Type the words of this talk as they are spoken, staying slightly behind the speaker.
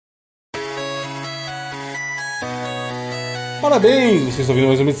Parabéns! Vocês estão vendo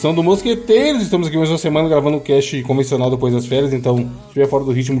mais uma edição do Mosqueteiros. Estamos aqui mais uma semana gravando um cast convencional depois das férias. Então, se estiver fora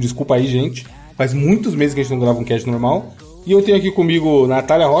do ritmo, desculpa aí, gente. Faz muitos meses que a gente não grava um cast normal. E eu tenho aqui comigo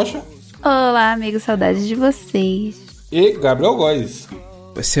Natália Rocha. Olá, amigos, saudades de vocês. E Gabriel Góes.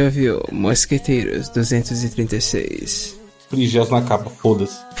 Você ouviu Mosqueteiros 236. Frigels na capa,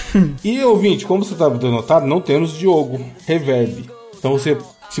 foda-se. E ouvinte, como você estava notado, não temos Diogo Reverb. Então,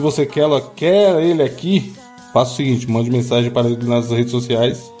 se você quer ele aqui, faça o seguinte, mande mensagem para ele nas redes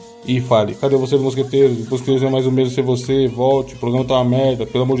sociais e fale: cadê você do Mosqueteiros? Mosqueteiros é mais ou menos ser você, volte, o programa tá uma merda,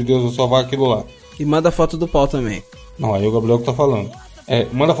 pelo amor de Deus, eu só vá aquilo lá. E manda foto do pau também. Não, aí é o Gabriel que tá falando.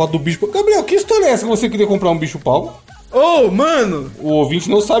 Manda foto do bicho. Gabriel, que história é essa que você queria comprar um bicho pau? Ô, mano! O ouvinte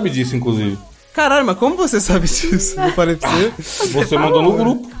não sabe disso, inclusive. Caralho, mas como você sabe disso? Não falei pra você. Você mandou no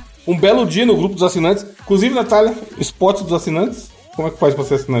grupo. Um belo dia no grupo dos assinantes. Inclusive, Natália, spot dos assinantes. Como é que faz pra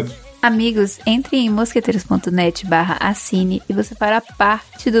ser assinante? Amigos, entre em mosqueteiros.net/assine e você fará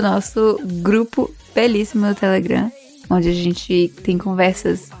parte do nosso grupo belíssimo no Telegram, onde a gente tem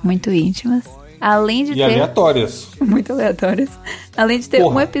conversas muito íntimas. Além de ter... aleatórias. Muito aleatórias. Além de ter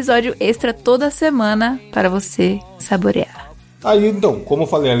um episódio extra toda semana para você saborear. Aí, então, como eu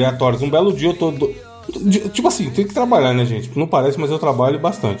falei, aleatórios. Um belo dia eu tô... Tipo assim, tem que trabalhar, né, gente? Não parece, mas eu trabalho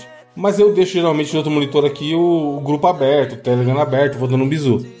bastante. Mas eu deixo geralmente no outro monitor aqui o grupo aberto, o Telegram aberto, vou dando um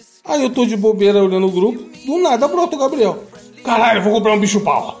bizu. Aí eu tô de bobeira olhando o grupo, do nada brota o Gabriel. Caralho, eu vou comprar um bicho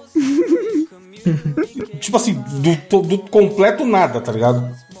pau. Tipo assim, do completo nada, tá ligado?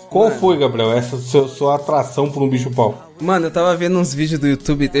 Qual foi, Gabriel, essa sua atração por um bicho pau? Mano, eu tava vendo uns vídeos do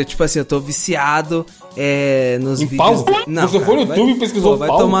YouTube, eu tô viciado nos em vídeos... Pau? Não, você foi no YouTube e pesquisou pau?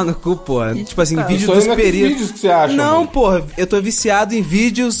 pau? Vai tomar no cu, porra. Tipo assim, vídeo dos períodos... vídeos que você acha? Não, mano? Porra, eu tô viciado em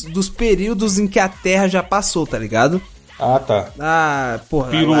vídeos dos períodos em que a Terra já passou, tá ligado? Ah, tá. Ah,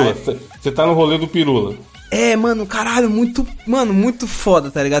 porra. Pirula, você tá no rolê do Pirula. Mano, caralho, muito foda,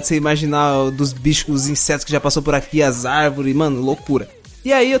 tá ligado? Você imaginar dos bichos, os insetos que já passou por aqui, as árvores, mano, loucura.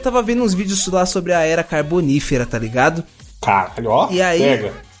 E aí eu tava vendo uns vídeos lá sobre a era carbonífera, tá ligado? Caralho, ó, e aí,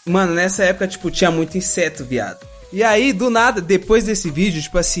 pega. Mano, nessa época, tipo, tinha muito inseto, viado. E aí, do nada, depois desse vídeo,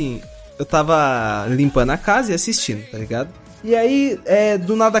 tipo assim, eu tava limpando a casa e assistindo, tá ligado? E aí,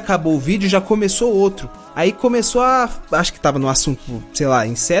 do nada acabou o vídeo, já começou outro. Aí começou acho que tava no assunto, sei lá,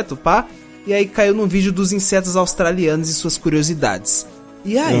 inseto, pá. E aí caiu num vídeo dos insetos australianos e suas curiosidades.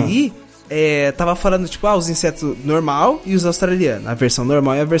 E aí... tava falando, tipo, os insetos normal e os australianos. A versão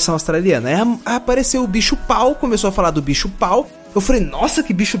normal e a versão australiana. Aí apareceu o bicho pau, começou a falar do bicho pau. Eu falei, nossa,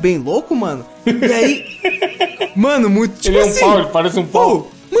 que bicho bem louco, mano. E aí, mano, muito, tipo ele assim... Ele é um pau, ele parece um pau.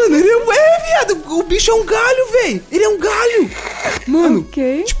 Mano, ele viado, o bicho é um galho, velho. Ele é um galho. Mano,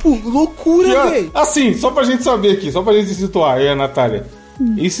 tipo, loucura, velho. Assim, só pra gente saber aqui, só pra gente se situar, aí a Natália.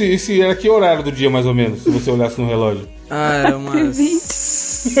 Esse era que horário do dia, mais ou menos, se você olhasse no relógio? Ah, era umas...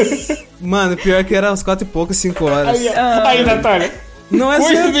 Mano, pior que era uns 4 e pouco, 5 horas. Aí, Natália. Não é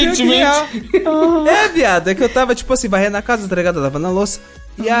coincidentemente. Viado, é que eu tava, tipo assim, varrendo na casa, tá ligado? Eu lavando a louça.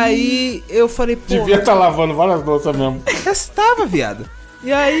 E aí, eu falei, pô... Devia estar lavando várias louças mesmo. Eu estava, viado.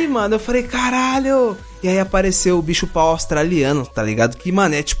 E aí, mano, eu falei, caralho... E aí apareceu o bicho pau australiano, tá ligado? Que,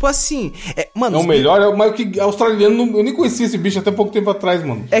 mano, é tipo assim... Mano, o melhor, mas que australiano, eu nem conhecia esse bicho até pouco tempo atrás,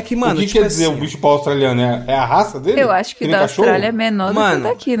 mano. É que, mano, o que tipo quer dizer assim, o bicho pau australiano? É a raça dele? Eu acho que da Austrália é menor do que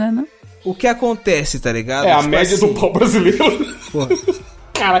daqui, né? Não? O que acontece, tá ligado? É a tipo média assim, do pau brasileiro. Porra.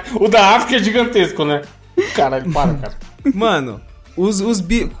 Cara, o da África é gigantesco, né? Caralho, para, cara. Mano, os o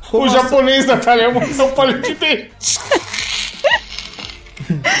japonês, Natália, é um palito de dente.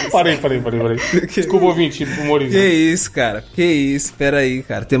 Parei. Desculpa, ouvinte, humorista. Que isso, cara. Que isso. Pera aí,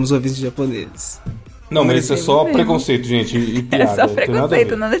 cara. Temos ouvintes japoneses. Não, mas isso é só preconceito, gente, e piada. É só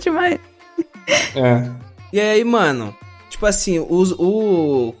preconceito, nada demais. E aí, mano... Tipo assim,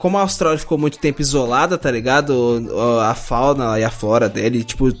 como a Austrália ficou muito tempo isolada, tá ligado? A fauna e a flora dele,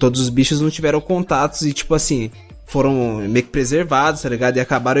 tipo, todos os bichos não tiveram contatos e, tipo assim, foram meio que preservados, tá ligado? E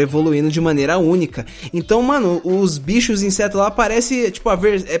acabaram evoluindo de maneira única. Então, mano, os bichos, os insetos lá parece, tipo,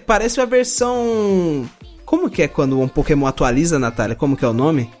 parece a versão... Como que é quando um Pokémon atualiza, Natália? Como que é o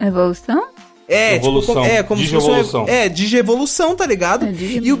nome? Evolução? Evolução. Tipo, como se fosse digievolução, tá ligado?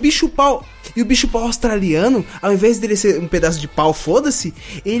 E o bicho pau australiano, ao invés dele ser um pedaço de pau, foda-se,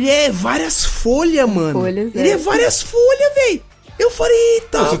 ele é várias folhas, mano. Ele é várias folhas, velho. Eu falei,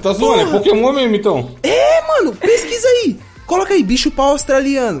 eita, você tá zoando, é Pokémon mesmo, então? Mano, pesquisa aí. Coloca aí, bicho pau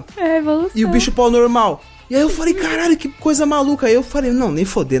australiano. Evolução. E o bicho pau normal. E aí eu falei, caralho, que coisa maluca. Aí eu falei, não, nem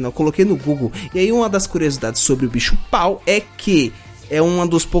fodendo, eu coloquei no Google. E aí uma das curiosidades sobre o bicho pau é que é um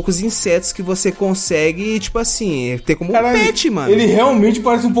dos poucos insetos que você consegue, tipo assim, ter como um pet, mano. Ele realmente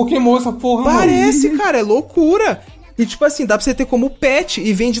parece um Pokémon, essa porra, Parece, mano. Cara, é loucura. E tipo assim, dá pra você ter como pet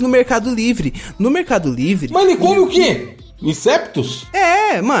e vende no Mercado Livre. No Mercado Livre... Mas ele come o quê? Inceptos?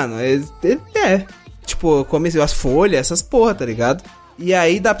 Mano, tipo, come as folhas, essas porra, tá ligado? E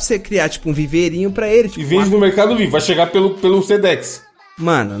aí dá pra você criar, tipo, um viveirinho pra ele. Tipo, e vende no Mercado Livre, vai chegar pelo Sedex.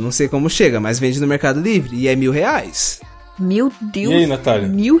 Mano, não sei como chega, mas vende no Mercado Livre e é R$1.000. Meu Deus. E aí, Natália?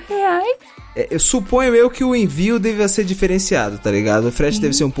 R$1.000? Eu suponho que o envio deve ser diferenciado, tá ligado? O frete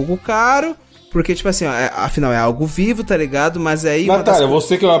deve ser um pouco caro, porque, tipo assim, ó, afinal é algo vivo, tá ligado? Mas aí... Natália,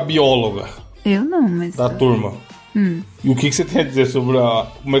 você que é uma bióloga. Eu não, mas... Da turma. E o que você tem a dizer sobre o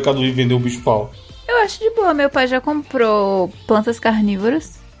Mercado Livre vender o bicho-pau? Eu acho de boa. Meu pai já comprou plantas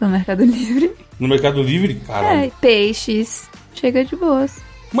carnívoras no Mercado Livre. No Mercado Livre? Caralho. Peixes. Chega de boas.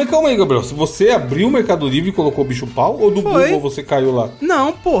 Mas calma aí, Gabriel. Se você abriu o Mercado Livre e colocou bicho-pau, ou do Google você caiu lá?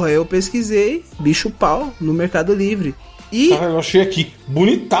 Não, porra, eu pesquisei bicho-pau no Mercado Livre. E... Caralho, eu achei aqui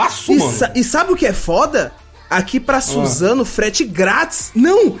bonitaço, mano. E sabe o que é foda? Aqui pra Suzano, frete grátis.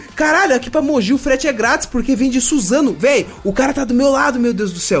 Não, caralho, aqui pra Mogi o frete é grátis, porque vem de Suzano. Véi, o cara tá do meu lado, meu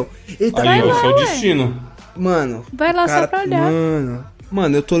Deus do céu. Ele tá... Aí, ó, esse é o destino. Mano. Vai lá cara, só pra olhar.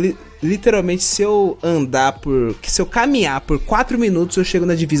 Mano, eu tô literalmente, se eu caminhar por 4 minutos, eu chego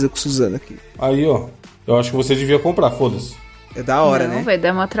na divisa com Suzano aqui. Aí, ó. Eu acho que você devia comprar, foda-se. É da hora, não, né? Vai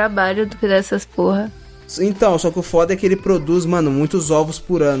dar maior trabalho do que dessas porra. Então, só que o foda é que ele produz, mano, muitos ovos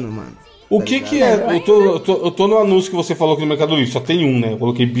por ano, mano. O que é? Eu tô no anúncio que você falou aqui no Mercado Livre, só tem um, né? Eu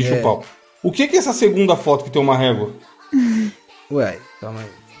coloquei bicho-pau. O que é essa segunda foto que tem uma régua? Ué, calma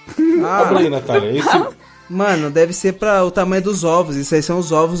aí. Abre aí, Natália. Mano, deve ser pra o tamanho dos ovos. Isso aí são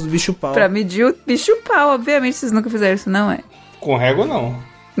os ovos do bicho-pau. Pra medir o bicho-pau, obviamente. Vocês nunca fizeram isso, não é? Com régua, não.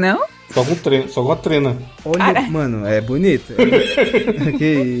 Não? Só com a trena. Olha, mano, é bonito.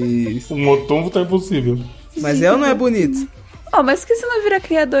 Que isso. O motombo tá impossível. Mas é ou não é bonito? Mas que você não vira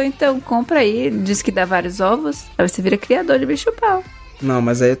criador, então? Compra aí, diz que dá vários ovos, aí você vira criador de bicho-pau. Não,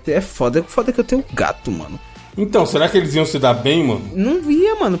 mas aí é foda que eu tenho gato, mano. Então, será que eles iam se dar bem, mano? Não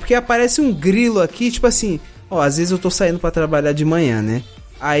via, mano, porque aparece um grilo aqui, tipo assim... às vezes eu tô saindo pra trabalhar de manhã, né?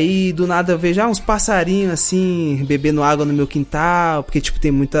 Aí, do nada, eu vejo uns passarinhos, assim, bebendo água no meu quintal, porque, tipo,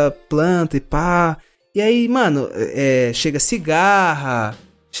 tem muita planta e pá. E aí, mano, chega cigarra,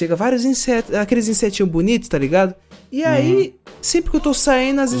 chega vários insetos, aqueles insetinhos bonitos, tá ligado? E aí, sempre que eu tô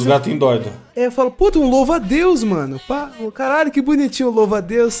saindo, às vezes... Os gatos endoidam. Eu falo, puta, um louva-a-Deus, mano. Pá, caralho, que bonitinho o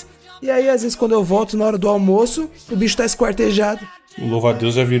louva-a-Deus. E aí, às vezes, quando eu volto na hora do almoço, o bicho tá esquartejado. O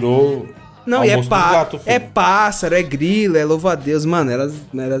louva-a-Deus já virou... Não, e é pássaro, é grilo, é louva-a-Deus. Mano,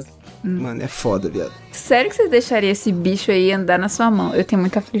 mano, é foda, viado. Sério que você deixaria esse bicho aí andar na sua mão? Eu tenho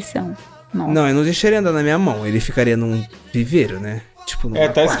muita aflição. Nossa. Não, eu não deixaria andar na minha mão. Ele ficaria num viveiro, né? Tipo,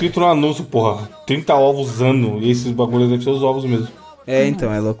 tá escrito no anúncio, porra. 30 ovos ano. E esses bagulhos devem ser os ovos mesmo.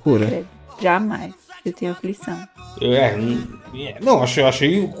 Então, é loucura. Credo. Jamais. Eu tenho aflição. Não,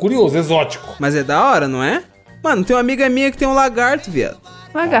 achei curioso, exótico. Mas é da hora, não é? Mano, tem uma amiga minha que tem um lagarto, viado.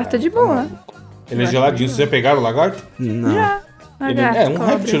 Lagarto de boa. Ele é geladinho. Vocês já pegaram o lagarto? Não. Já. Lagarto, Ele é um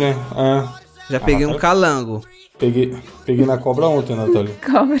réptil, né? Já peguei um calango. Peguei na cobra ontem, Natália.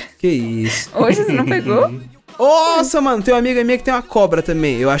 Cobra. Que isso. Hoje você não pegou? Nossa, mano, tem uma amiga minha que tem uma cobra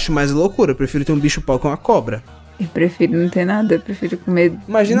também. Eu acho mais loucura. Eu prefiro ter um bicho-pau que uma cobra. Eu prefiro não ter nada. Eu prefiro comer...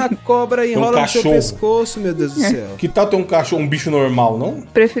 Imagina a cobra enrola no seu pescoço, meu Deus do céu. Que tal ter um bicho normal, não?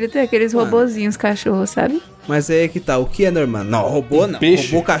 Prefiro ter aqueles robozinhos cachorro, sabe? Mas aí é que tá, o que é normal? Não, robô não.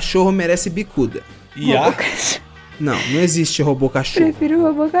 Peixe. Robô cachorro merece bicuda. Não existe robô cachorro. Prefiro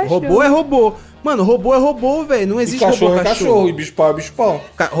robô cachorro. Robô é robô. Mano, robô é robô, velho. Não existe cachorro robô cachorro. E bicho-pau é bicho-pau.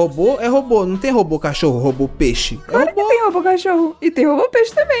 Robô é robô. Não tem robô cachorro, robô peixe. Claro que tem robô cachorro. E tem robô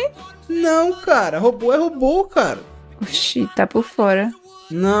peixe também. Não, cara. Robô é robô, cara. Oxi, tá por fora.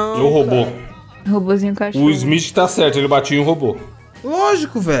 Não. E o robô? Robozinho cachorro. O Smith tá certo, ele batia em um robô.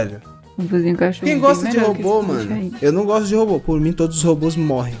 Lógico, velho. Robozinho cachorro. Quem gosta de robô, mano? Eu não gosto de robô. Por mim, todos os robôs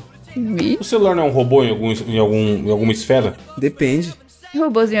morrem. O celular não é um robô em alguma esfera? Depende.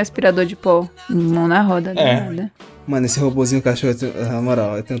 Robozinho aspirador de pó. Mão na roda, nada. Mano, esse robozinho cachorro, na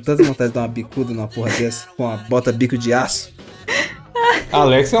moral, eu tenho tanta vontade de dar uma bicuda numa porra dessa, com uma bota bico de aço.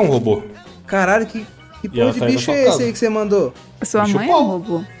 Alex é um robô. Caralho, que porra de bicho é esse aí que você mandou? A sua mãe é um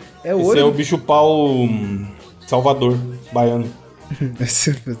robô. É o Esse olho? é o bicho-pau Salvador, baiano. É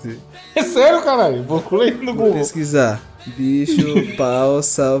sério, caralho? Procurei no Vou Google. pesquisar. Bicho-pau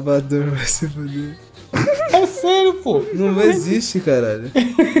Salvador, vai se fuder. É sério, pô. Não existe, caralho.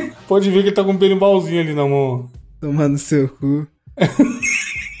 Pode ver que ele tá com um berimbalzinho ali na mão. Tomar no seu cu.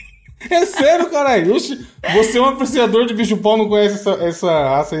 É sério, caralho. Oxi, você é um apreciador de bicho-pau, não conhece essa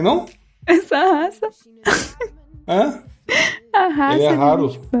raça aí, não? Essa raça. Hã? A raça Ele é de raro.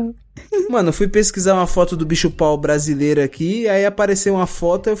 bicho-pau. Mano, eu fui pesquisar uma foto do bicho-pau brasileiro aqui, aí apareceu uma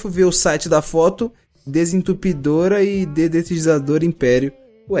foto, eu fui ver o site da foto, desentupidora e dedetizador império.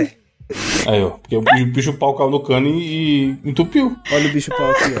 Ué, Aí, ó. Porque o bicho-pau caiu no cano e entupiu. olha o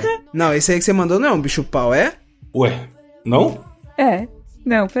bicho-pau aqui, ó. Não, esse aí que você mandou não é um bicho-pau, é? Ué, não? É.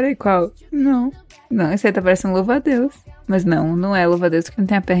 Não, peraí, qual? Não. Não, esse aí tá parecendo louva-a-Deus. Mas não é louva-a-Deus que não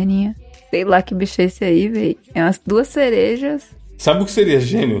tem a perninha. Sei lá que bicho é esse aí, véi. É umas 2 cerejas. Sabe o que seria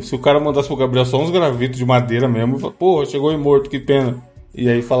gênio? Se o cara mandasse pro Gabriel só uns gravetos de madeira mesmo e falasse, porra, chegou aí morto, que pena. E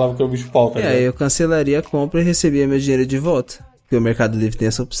aí falava que é o bicho-pau, tá E ligado? aí eu cancelaria a compra e recebia meu dinheiro de volta. Porque o Mercado Livre tem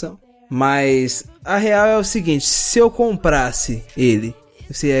essa opção. Mas a real é o seguinte, se eu comprasse ele,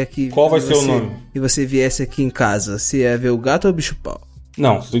 você é aqui... Qual vai ser o nome? E você viesse aqui em casa, você ia ver o gato ou o bicho-pau?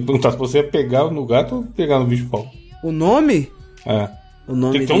 Não, você tem que perguntar se você ia pegar no gato ou pegar no bicho-pau. O nome? É. O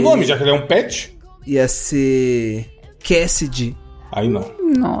nome Tem que ter um dele nome, já que ele é um pet. ia ser... Cassidy. Aí não.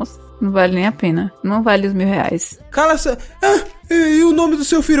 Nossa, não vale nem a pena. Não vale os R$1.000. Cala essa... Ah, e o nome do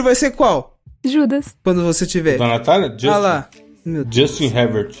seu filho vai ser qual? Judas. Quando você tiver. Da Natália? Justin, Ah lá. Meu Deus. Justin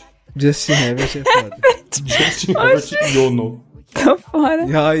Herbert. Justin Herbert é foda. Justin Herbert Yono. Tô fora.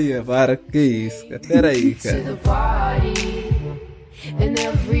 Olha, para, que isso, cara. Pera aí, cara. the party, and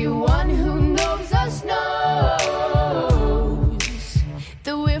everyone who knows us knows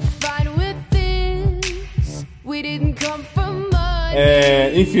that we're fine with this. We didn't come from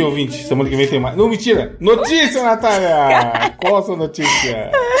money. Enfim, ouvinte, semana que vem tem mais. Não, mentira! Notícia, Natália! Qual a sua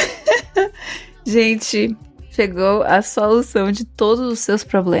notícia? Gente, chegou a solução de todos os seus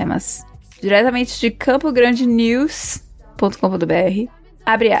problemas. Diretamente de campograndenews.com.br.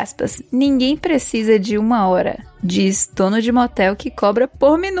 Abre aspas. Ninguém precisa de 1 hora, diz dono de motel que cobra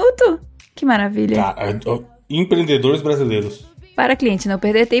por minuto. Que maravilha. Cara, empreendedores brasileiros. Para cliente não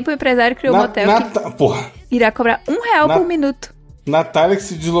perder tempo, o empresário criou um motel Porra. que irá cobrar R$1 por minuto. Natália que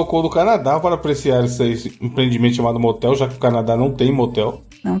se deslocou do Canadá para apreciar esse empreendimento chamado motel, já que o Canadá não tem motel.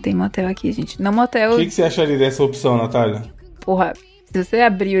 Não tem motel aqui, gente. No motel... O que você acharia dessa opção, Natália? Porra, se você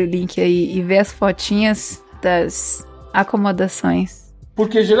abrir o link aí e ver as fotinhas das acomodações...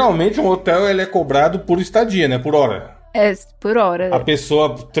 Porque geralmente um hotel ele é cobrado por estadia, né? Por hora. É, por hora. A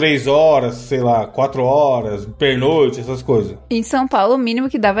pessoa 3 horas, sei lá, 4 horas, pernoite, essas coisas. Em São Paulo, o mínimo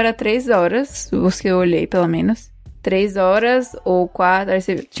que dava era 3 horas, os que eu olhei, pelo menos. 3 horas ou 4, aí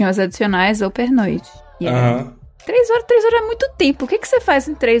você tinha as adicionais ou pernoite. E aí, Aham. 3 horas é muito tempo. O que você faz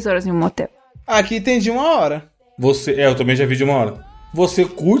em 3 horas em um motel? Aqui tem de 1 hora. Eu também já vi de 1 hora. Você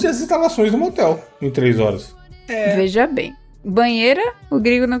curte as instalações do motel em 3 horas. Veja bem. Banheira, o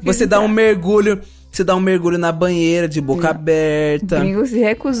gringo não quis Você dá entrar. um mergulho na banheira de boca O aberta. gringo se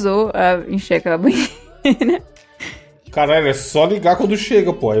recusou a encher aquela banheira. Caralho, é só ligar quando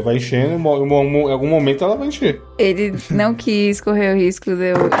chega, pô. Aí vai enchendo, em algum momento ela vai encher. Ele não quis correr o risco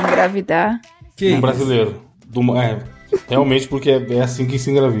de eu engravidar Que Um brasileiro. Realmente porque é assim que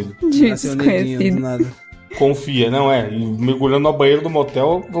se engravida. de um Nasceu neguinho do desconhecido. nada. Confia, não é? E mergulhando na banheira do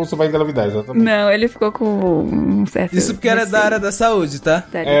motel, você vai engravidar, exatamente. Não, ele ficou com um certo... Isso porque era da área da saúde, tá?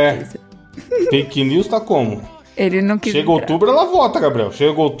 Fake news tá como? Ele não quis Chega entrar. outubro, ela vota, Gabriel.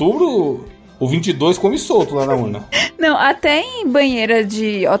 Chega outubro, o 22 come solto lá na urna. Não, até em banheira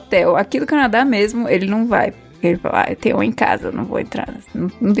de hotel, aqui do Canadá mesmo, ele não vai. Ele fala, eu tenho uma em casa, não vou entrar.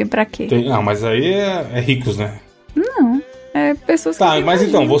 Não tem pra quê. Mas aí é ricos, né? Não, é pessoas que... Tá, não mas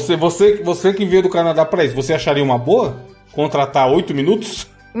então, imaginam. você que veio do Canadá pra isso, você acharia uma boa? Contratar 8 minutos?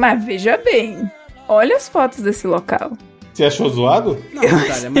 Mas veja bem, olha as fotos desse local. Você achou zoado? Não,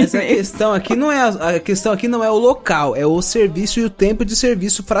 Natália, mas a questão aqui não é o local, é o serviço e o tempo de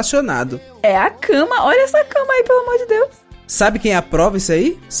serviço fracionado. É a cama, olha essa cama aí, pelo amor de Deus. Sabe quem aprova isso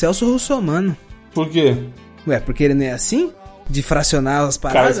aí? Celso Russomano. Por quê? Ué, porque ele não é assim? De fracionar as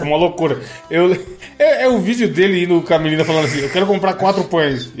Cara, paradas? isso é uma loucura. É o vídeo dele indo com a menina falando assim, eu quero comprar 4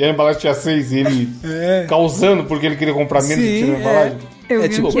 pães. E a embalagem tinha 6 e ele causando porque ele queria comprar menos Sim, e tirando a embalagem. Eu É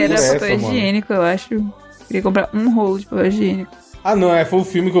vi tipo que era essa, papel mano. higiênico, eu acho. Queria comprar um rolo de papel higiênico. Ah, não, foi o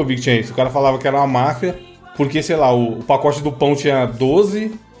filme que eu vi que tinha isso. O cara falava que era uma máfia, porque, sei lá, o pacote do pão tinha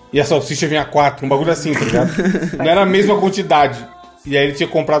 12 e a salsicha vinha 4. Um bagulho assim, tá ligado? Não era a mesma quantidade. E aí ele tinha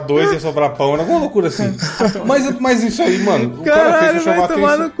que comprar 2 e ia sobrar pão. Era alguma loucura assim. Mas isso aí, mano, o cara fez Caralho, pra chamar vai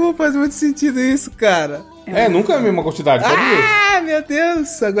tomar atenção. no cu, faz muito sentido isso, cara. Nunca é a mesma quantidade, pode ver. Ah, meu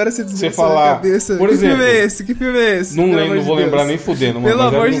Deus, agora você desgraçou falar, na cabeça. por Que exemplo, filme é esse? Que filme é esse? Não Pelo lembro, amor não vou de lembrar Deus. nem fudendo. Mano, Pelo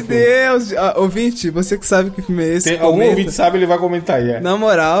mas amor era de um filme. Deus. Ouvinte, você que sabe que filme é esse, Algum comenta. ouvinte sabe, ele vai comentar aí. Na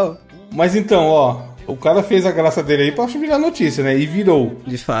moral, Mas então, ó, o cara fez a graça dele aí pra virar notícia, né? E virou.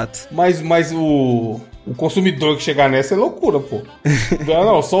 de fato. Mas o consumidor que chegar nessa é loucura, pô.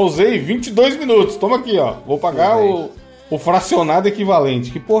 Não, só usei 22 minutos. Toma aqui, ó. Vou pagar O fracionado equivalente.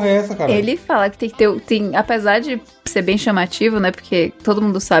 Que porra é essa, cara? Ele fala que tem que ter... apesar de ser bem chamativo, né? Porque todo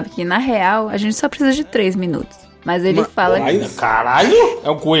mundo sabe que, na real, a gente só precisa de 3 minutos. Mas ele fala que... Caralho! É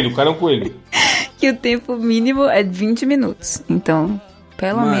um coelho, o cara é um coelho. que o tempo mínimo é 20 minutos. Então,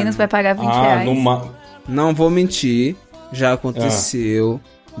 pelo menos vai pagar 20 reais. Não vou mentir. Já aconteceu.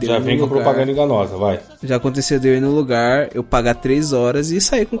 Já vem com propaganda enganosa, vai. Já aconteceu de eu ir no lugar, eu pagar 3 horas e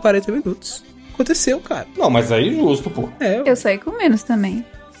sair com 40 minutos. Aconteceu, cara. Não, mas aí justo, pô. Eu saí com menos também.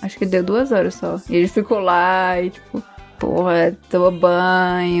 Acho que deu 2 horas só. E a gente ficou lá e tipo, porra, tomou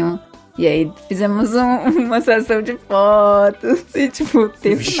banho. E aí fizemos uma sessão de fotos. E tipo,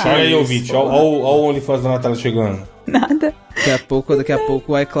 tempo nada. Olha aí, ouvinte. Olha o OnlyFans da Natália chegando. Nada. Daqui a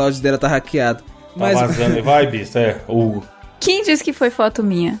pouco o iCloud dela tá hackeado. Tá vazando. Vai, bicho. Hugo. Quem disse que foi foto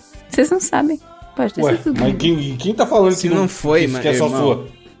minha? Vocês não sabem. Pode ter sido tudo. Mas quem tá falando se não foi, que é só sua?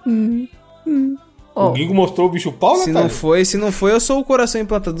 O Guingo mostrou o bicho pau, né? Se não foi, eu sou o coração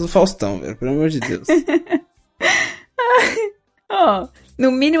implantado do Faustão, velho. Pelo amor de Deus.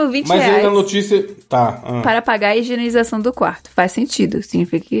 No mínimo 20 Mas reais. aí na notícia... Tá. Para pagar a higienização do quarto. Faz sentido.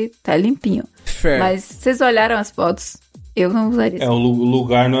 Significa que tá limpinho. Fair. Mas vocês olharam as fotos? Eu não usaria isso. O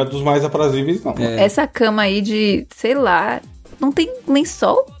lugar não é dos mais aprazíveis, não. Essa cama aí de, sei lá... Não tem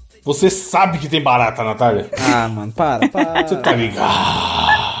lençol? Você sabe que tem barata, Natália? Ah, mano, para. Você tá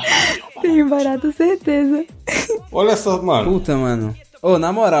ligado? Tem barata, certeza. Olha só, mano. Puta, mano.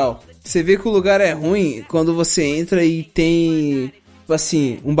 Na moral, você vê que o lugar é ruim quando você entra e tem, tipo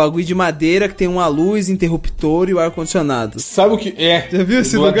assim, um bagulho de madeira que tem uma luz, interruptor e o ar-condicionado. Sabe o que é? Já viu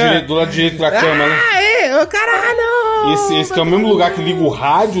esse lugar? Do lado direito da cama, né? Caralho! Esse que é o mesmo lugar que liga o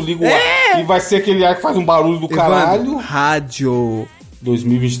rádio, e vai ser aquele ar que faz um barulho do caralho. Rádio.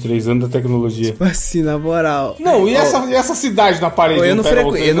 2023, ano da tecnologia. Tipo assim, na moral. Não, e essa cidade na parede? Eu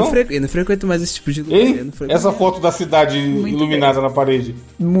não frequento mais esse tipo de lugar. Essa foto da cidade iluminada na parede.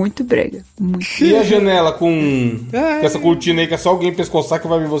 Muito brega. E a janela com essa cortina aí que é só alguém pescoçar que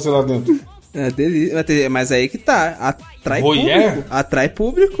vai ver você lá dentro? É delícia. Mas aí que tá. Atrai Voyeur? público. Atrai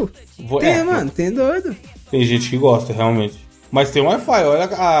público. Mano, tem doido. Tem gente que gosta, realmente. Mas tem Wi-Fi, olha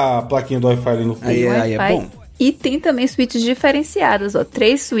a plaquinha do Wi-Fi ali no fundo. Aí é bom. E tem também suítes diferenciadas,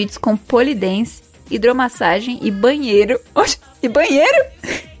 3 suítes com polidense, hidromassagem e banheiro. Oxe, e banheiro?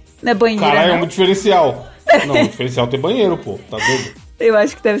 Não é banheira, Caralho, não? é um diferencial. Não, o diferencial tem banheiro, pô. Tá doido? Eu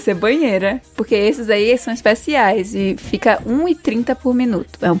acho que deve ser banheira, porque esses aí são especiais e fica R$1,30 por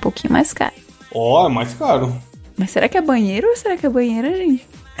minuto. É um pouquinho mais caro. É mais caro. Mas será que é banheiro ou será que é banheira, gente?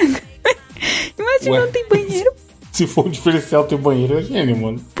 Imagina, não tem banheiro. Se for um diferencial ter banheiro, é gênio,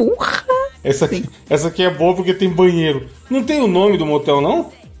 mano. Porra! Essa aqui é boa porque tem banheiro. Não tem o nome do motel,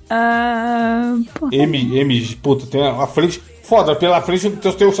 não? Porra. Puta, tem a frente... Foda, pela frente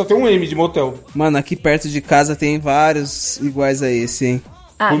só tem um M de motel. Mano, aqui perto de casa tem vários iguais a esse, hein?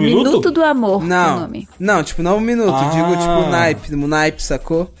 Minuto do Amor, não, o nome. Não, tipo, não um minuto. Digo, tipo, naipe,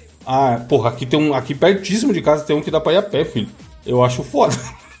 sacou? Porra, aqui tem aqui pertíssimo de casa tem um que dá pra ir a pé, filho. Eu acho foda.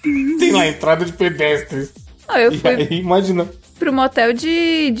 Tem lá entrada de pedestres. Eu fui imagina. pro motel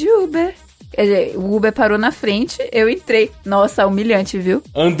de Uber. Quer dizer, o Uber parou na frente, eu entrei. Nossa, humilhante, viu?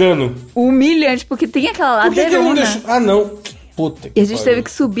 Andando. Humilhante, porque tem aquela ladeirona. Por que não deixou? Não. Puta que E a gente teve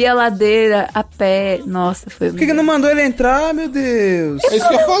que subir a ladeira a pé. Nossa, foi humilhante. Por que não mandou ele entrar, meu Deus? É isso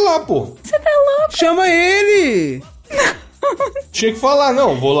que eu ia falar, pô. Você tá louco? Chama ele! Tinha que falar,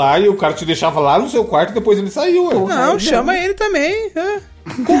 não. Vou lá e o cara te deixava lá no seu quarto e depois ele saiu. Não, chama ele também.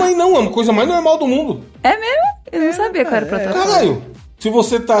 Como aí não? É uma coisa mais normal do mundo. É mesmo? Eu não sabia qual era o protocolo. Caralho. Se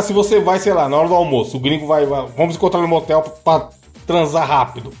você vai, sei lá, na hora do almoço, o gringo vai vamos encontrar no motel pra transar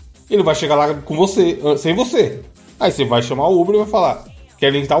rápido. Ele vai chegar lá com você, sem você. Aí você vai chamar o Uber e vai falar,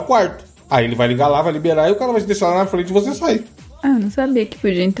 quer limpar o quarto. Aí ele vai ligar lá, vai liberar e o cara vai te deixar lá na frente e você sai. Eu não sabia que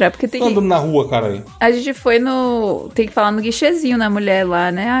podia entrar, porque tem... Tá andando na rua, caralho. A gente foi tem que falar no guichezinho na mulher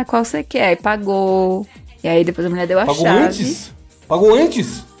lá, né? Qual você quer? Aí pagou. E aí depois a mulher deu a chave. Pagou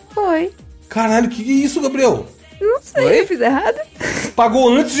antes? Foi. Caralho, que é isso, Gabriel? Não sei, eu fiz errado. Pagou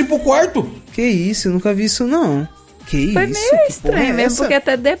antes de ir pro quarto? Que isso, eu nunca vi isso, não. Que Foi isso? Meio estranho mesmo, porque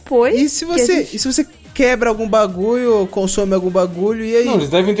até depois... E se você quebra algum bagulho ou consome algum bagulho, e aí? Não, eles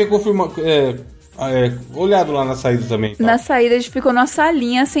devem ter confirmado... olhado lá na saída também. Tá? Na saída a gente ficou numa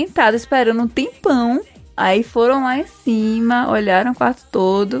salinha sentado esperando um tempão. Aí foram lá em cima, olharam o quarto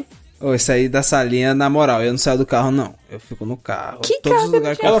todo. Isso aí da salinha, na moral, eu não saio do carro, não. Eu fico no carro. Que todos carro? os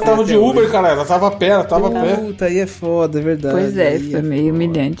lugares que ela tava de Uber, cara. Ela tava a pé, Puta, aí é foda, é verdade. Pois é, foi meio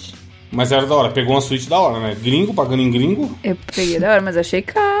humilhante. Mas era da hora. Pegou uma suíte da hora, né? Gringo, pagando em gringo. Eu peguei da hora, mas achei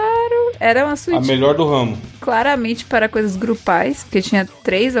caro. Era uma suíte... A melhor do ramo. Claramente para coisas grupais, porque tinha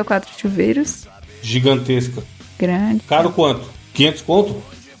 3 ou 4 chuveiros. Gigantesca. grande. Caro quanto? 500 conto?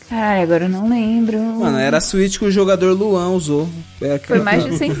 Caralho, agora eu não lembro. Mano, era a Switch que o jogador Luan usou. Foi mais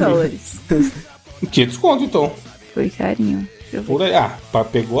de $100. 500 conto, então. Foi carinho. Deixa eu ver. Por aí.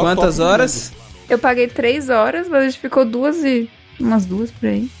 Pegou a Quantas top horas? Eu paguei 3 horas, mas a gente ficou umas duas por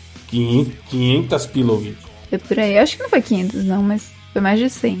aí. 500 pila, ouvinte. Foi por aí. Acho que não foi 500 não, mas foi mais de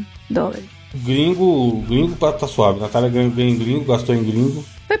 $100. Gringo tá suave. Natália ganhou em gringo, gastou em gringo.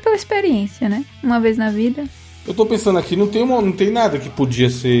 Foi pela experiência, né? Uma vez na vida. Eu tô pensando aqui, não tem nada que podia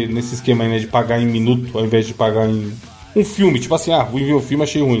ser nesse esquema aí, né? De pagar em minuto, ao invés de pagar em um filme. Tipo assim, vou ver o filme,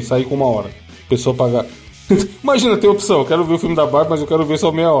 achei ruim, saí com 1 hora. A pessoa pagar... Imagina, tem opção, eu quero ver o filme da Barbie, mas eu quero ver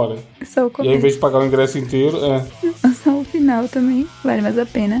só meia hora. Só o E começo. ao invés de pagar o ingresso inteiro, Só o final também, vale mais a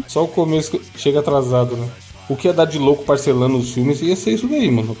pena. só o começo que chega atrasado, né? O que ia dar de louco parcelando os filmes ia ser isso daí,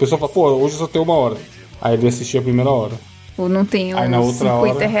 mano. A pessoa fala, pô, hoje só tem 1 hora. Aí ele assistia a primeira hora. Ou não tem Aí na uns outra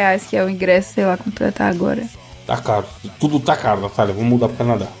R$50 hora- que é o ingresso, sei lá quanto tá agora. Tá caro. Tudo tá caro, Natália. Vamos mudar pro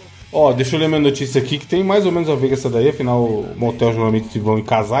Canadá. Ó, deixa eu ler minha notícia aqui, que tem mais ou menos a ver com essa daí. Afinal, o motel geralmente vão em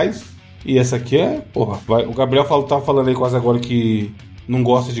casais. E essa aqui é, porra, o Gabriel tava falando aí quase agora que não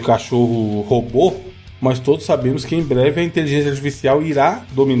gosta de cachorro robô. Mas todos sabemos que em breve a inteligência artificial irá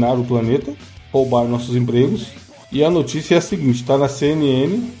dominar o planeta, roubar nossos empregos. E a notícia é a seguinte, tá na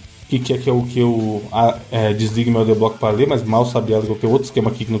CNN, que quer que eu desligue meu adblock para ler, mas mal sabia que eu tenho outro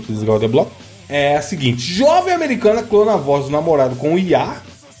esquema aqui que não precisa desligar o adblock. É a seguinte, jovem americana clona a voz do namorado com o IA,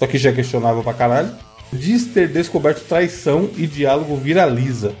 só que já é questionável pra caralho, diz ter descoberto traição e diálogo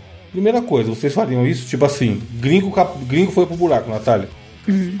viraliza. Primeira coisa, vocês fariam isso? Tipo assim, gringo foi pro buraco, Natália.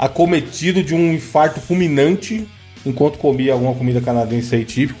 Acometido de um infarto fulminante enquanto comia alguma comida canadense aí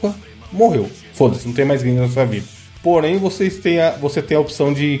típica, morreu. Foda-se, não tem mais gringo na sua vida. Porém, você tem a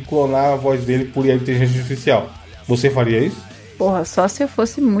opção de clonar a voz dele por inteligência artificial. Você faria isso? Porra, só se eu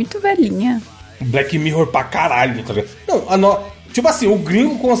fosse muito velhinha. Black Mirror pra caralho, tá ligado? Não, tipo assim, o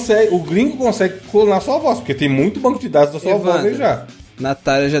gringo consegue clonar sua voz, porque tem muito banco de dados da sua voz aí já.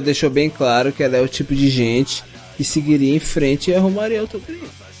 Natália já deixou bem claro que ela é o tipo de gente que seguiria em frente e arrumaria outro gringo.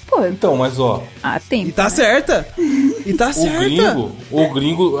 Pô, Então, mas ó, tem. E tá certa! E tá certa!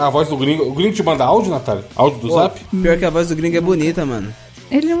 a voz do gringo, o gringo te manda áudio, Natália? Áudio do Zap? Pior que a voz do gringo é bonita, mano.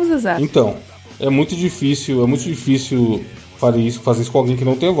 Ele não usa Zap. Então, é muito difícil fazer isso com alguém que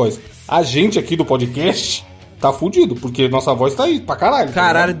não tem voz. A gente aqui do podcast tá fudido, porque nossa voz tá aí pra caralho.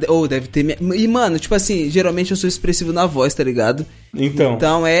 Caralho, deve ter... E, mano, tipo assim, geralmente eu sou expressivo na voz, tá ligado? Então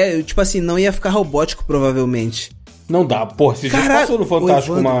tipo assim, não ia ficar robótico, provavelmente. não dá, porra, você já passou no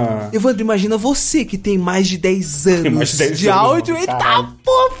Fantástico Evandro, imagina você que tem mais de 10 anos Tem mais de 10 de anos, áudio. mano, Eita, caralho.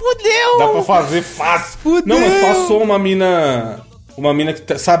 pô, fudeu! Dá pra fazer fácil. Fudeu. Não, mas passou uma mina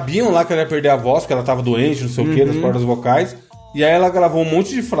que sabiam lá que ela ia perder a voz, que ela tava doente, não sei o que, das cordas vocais. E aí ela gravou um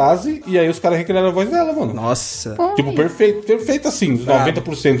monte de frase e aí os caras recriaram a voz dela, mano. Nossa. Tipo, perfeito assim,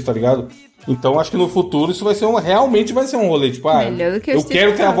 90%, tá ligado? Então acho que no futuro isso vai ser realmente vai ser um rolê, tipo, Melhor do que o eu Stephen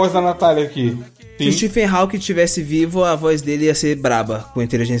quero ter a Hawking. voz da Natália aqui. Se o Stephen Hawking estivesse vivo, a voz dele ia ser braba com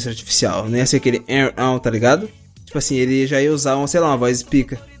inteligência artificial. Não ia ser aquele tá ligado? Tipo assim, ele já ia usar, uma voz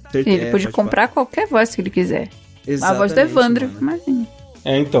pica. Ele pode comprar qualquer voz que ele quiser. A voz do Evandro, imagina.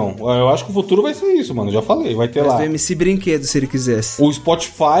 Então, eu acho que o futuro vai ser isso, mano. Já falei, vai ter Mas lá do MC Brinquedo, se ele quisesse. o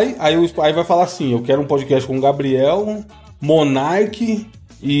Spotify, aí vai falar assim, eu quero um podcast com o Gabriel, Monark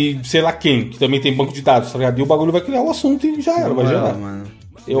e sei lá quem, que também tem banco de dados, tá ligado? E o bagulho vai criar o assunto e já era, vai gerar. Mano.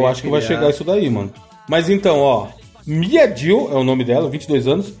 Eu acho que vai chegar isso daí, mano. Mas então, ó, Mia Jill, é o nome dela, 22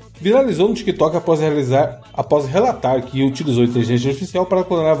 anos, viralizou no TikTok após relatar que utilizou inteligência artificial para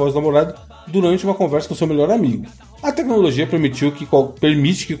clonar a voz do namorado durante uma conversa com seu melhor amigo. A tecnologia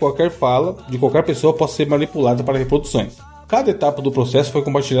permite que qualquer fala de qualquer pessoa possa ser manipulada para reproduções. Cada etapa do processo foi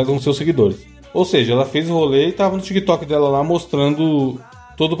compartilhada com seus seguidores. Ou seja, ela fez o rolê e estava no TikTok dela lá mostrando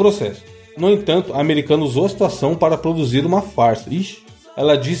todo o processo. No entanto, a americana usou a situação para produzir uma farsa.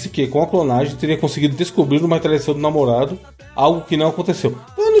 Ela disse que com a clonagem teria conseguido descobrir uma traição do namorado, algo que não aconteceu.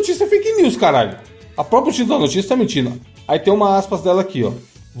 A notícia é fake news, caralho. A própria título da notícia tá mentindo. Aí tem uma aspas dela aqui, ó.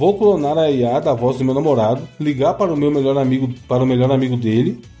 Vou clonar a IA da voz do meu namorado, ligar para o melhor amigo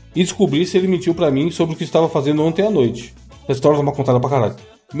dele e descobrir se ele mentiu pra mim sobre o que estava fazendo ontem à noite. Essa história é uma contada pra caralho.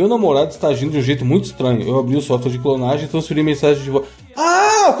 Meu namorado está agindo de um jeito muito estranho. Eu abri o software de clonagem e transferi mensagem de voz.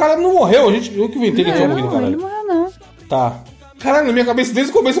 O cara não morreu. Eu que inventei que ele tinha morrido, caralho. Ele não morreu, não. Tá. Caralho, na minha cabeça,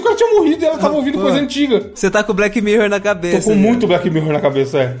 desde o começo o cara tinha morrido e ela tava ouvindo coisa antiga. Você tá com o Black Mirror na cabeça. Tô com muito Black Mirror na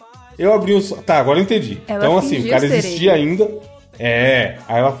cabeça, Eu abri o... Tá, agora eu entendi. Ela então assim, o cara fingiu ser existia ainda.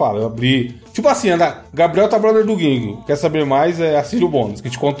 Aí ela fala, eu abri... Tipo assim, Gabriel tá brother do Gringo. Quer saber mais? Assine o bônus, que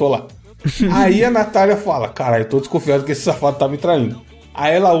te contou lá. Aí a Natália fala, caralho, eu tô desconfiado que esse safado tá me traindo.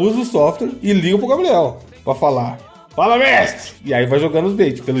 Aí ela usa o software e liga pro Gabriel. pra falar. Fala, mestre! E aí vai jogando os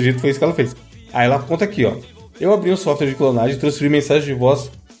bait. Pelo jeito foi isso que ela fez. Aí ela conta aqui, ó. Eu abri um software de clonagem e transferi mensagem de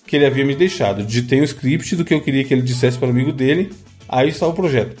voz que ele havia me deixado. Digitei um script do que eu queria que ele dissesse para o amigo dele. Aí está o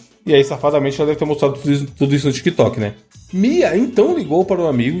projeto. E aí, safadamente, ela deve ter mostrado tudo isso no TikTok, né? Mia então ligou para o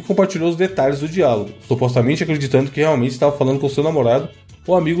amigo e compartilhou os detalhes do diálogo. Supostamente acreditando que realmente estava falando com seu namorado,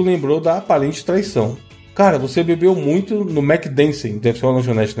 o amigo lembrou da aparente traição. Cara, você bebeu muito no McDancing. Deve ser uma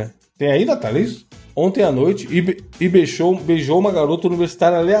lanchonete, né? Tem aí, Natália, isso? Ontem à noite e beijou uma garota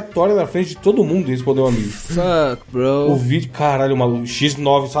universitária aleatória na frente de todo mundo, respondeu o amigo. Fuck, bro. O vídeo, caralho, maluco,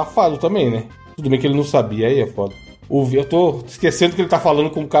 X9 safado também, né? Tudo bem que ele não sabia, aí é foda. Eu tô esquecendo que ele tá falando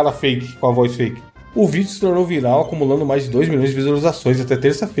com um cara fake, com a voz fake. O vídeo se tornou viral, acumulando mais de 2 milhões de visualizações até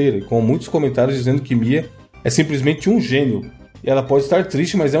terça-feira, e com muitos comentários dizendo que Mia é simplesmente um gênio. E ela pode estar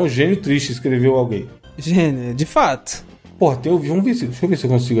triste, mas é um gênio triste, escreveu alguém. Gênio, de fato. Porra, deixa eu ver se eu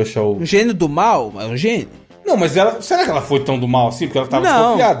consigo achar o... Um gênio do mal? É um gênio? Não, mas ela... Será que ela foi tão do mal assim? Porque ela tava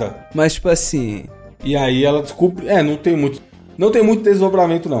desconfiada. Mas tipo assim... E aí ela descobre... não tem muito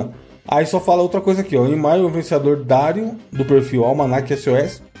desdobramento, não. Aí só fala outra coisa aqui, ó. Em maio, o vencedor Dário, do perfil Almanac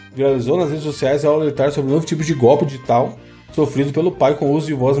SOS, viralizou nas redes sociais ao alertar sobre um novo tipo de golpe digital sofrido pelo pai com o uso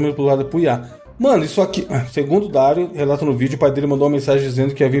de voz manipulada por IA. Mano, isso aqui... Segundo Dário, relata no vídeo, o pai dele mandou uma mensagem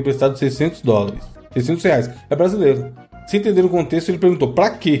dizendo que havia emprestado $600. R$600. É brasileiro. Sem entender o contexto, ele perguntou pra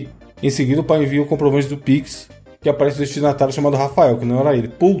quê? Em seguida, o pai envia o comprovante do Pix, que aparece o destinatário chamado Rafael, que não era ele.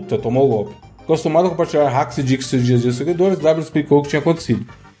 Puta, tomou o golpe. Acostumado a compartilhar hacks e dicas dos dias de seguidores, W explicou o que tinha acontecido,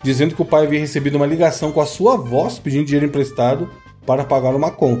 dizendo que o pai havia recebido uma ligação com a sua voz pedindo dinheiro emprestado para pagar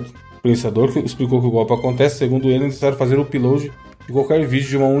uma conta. O pensador explicou que o golpe acontece, segundo ele, é necessário fazer o upload de qualquer vídeo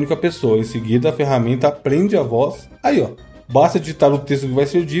de uma única pessoa. Em seguida, a ferramenta aprende a voz. Aí, ó. Basta digitar o texto que vai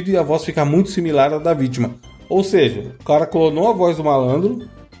ser dito e a voz fica muito similar à da vítima. Ou seja, o cara clonou a voz do malandro,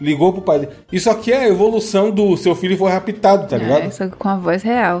 ligou pro pai dele. Isso aqui é a evolução do seu filho foi raptado, tá ligado? Só que com a voz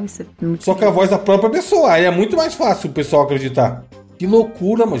real. Isso é muito só que a voz da própria pessoa. Aí é muito mais fácil o pessoal acreditar. Que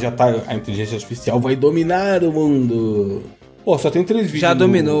loucura, mano. Já tá... A inteligência artificial vai dominar o mundo. Pô, só tem 3 vídeos. Já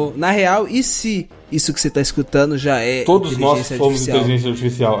dominou. Na real, e se isso que você tá escutando já é todos nós somos inteligência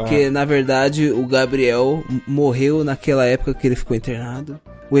artificial. Porque, na verdade, o Gabriel morreu naquela época que ele ficou internado.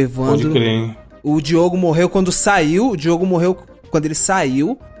 O Evandro... Pode crer, hein? O Diogo morreu quando saiu. O Diogo morreu quando ele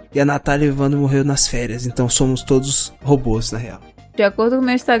saiu. E a Natália e o Evandro morreu nas férias. Então somos todos robôs, na real. De acordo com o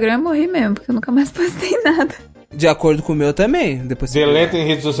meu Instagram, eu morri mesmo, porque eu nunca mais postei nada. De acordo com o meu também. Depois deleta em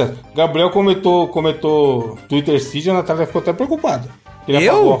redes sociais. Gabriel comentou Twitter Seed, a Natália ficou até preocupada. Ele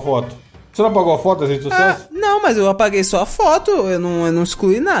apagou a foto. Você não apagou a foto das redes sociais? Não, mas eu apaguei só a foto. Eu não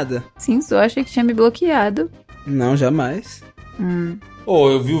excluí nada. Sim, só achei que tinha me bloqueado. Não, jamais.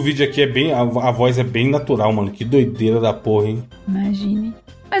 Eu vi o vídeo aqui, a voz é bem natural, mano. Que doideira da porra, hein? Imagine.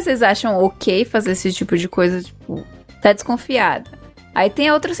 Mas vocês acham ok fazer esse tipo de coisa, tipo, tá desconfiada? Aí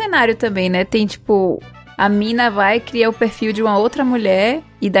tem outro cenário também, né? Tem, tipo, a mina vai criar o perfil de uma outra mulher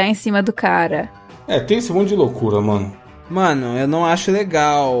e dá em cima do cara. Tem esse monte de loucura, mano. Mano, eu não acho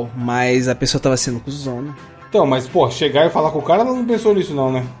legal, mas a pessoa tava sendo cuzona. Então, mas, pô, chegar e falar com o cara, ela não pensou nisso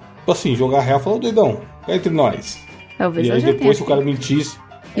não, né? Tipo assim, jogar real, falou, doidão, é entre nós. Talvez e aí depois se o cara mentisse...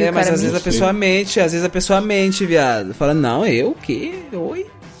 Mas às vezes a pessoa mente, viado. Fala, não, eu? O quê? Oi?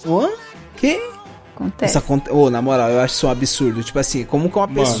 Hã? Que? Acontece. Na moral, eu acho isso um absurdo. Tipo assim, como que uma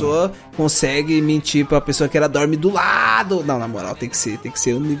pessoa consegue mentir pra pessoa que ela dorme do lado? Não, na moral, tem que ser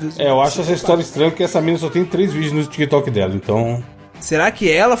um nível... eu acho essa história estranha, porque essa menina só tem 3 vídeos no TikTok dela, então... Será que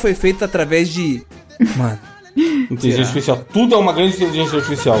ela foi feita através de... Mano... Inteligência artificial. Tudo é uma grande inteligência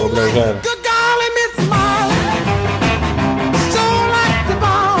artificial, Gabriel, já era.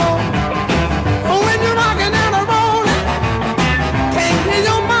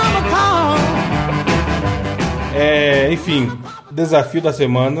 Enfim, desafio da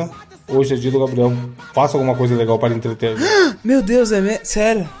semana. Hoje é dia do Gabriel. Faça alguma coisa legal para entreter. Meu Deus,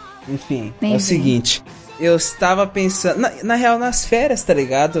 sério? Enfim, é o seguinte. Eu estava pensando... Na real, nas férias, tá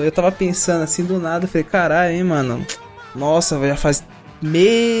ligado? Eu tava pensando assim do nada. Eu falei, caralho, hein, mano. Nossa, já faz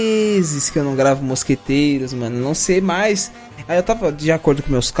meses que eu não gravo Mosqueteiros, mano. Não sei mais. Aí eu tava, de acordo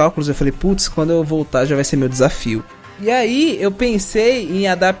com meus cálculos, eu falei, putz, quando eu voltar já vai ser meu desafio. E aí eu pensei em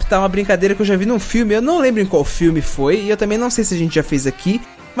adaptar uma brincadeira que eu já vi num filme. Eu não lembro em qual filme foi. E eu também não sei se a gente já fez aqui.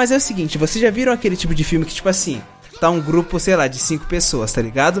 Mas é o seguinte, vocês já viram aquele tipo de filme que, tipo assim, tá um grupo, sei lá, de 5 pessoas, tá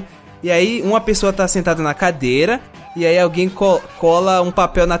ligado? E aí uma pessoa tá sentada na cadeira. E aí alguém cola um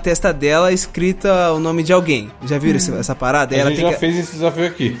papel na testa dela escrita o nome de alguém. Já viram essa parada? A gente já fez esse desafio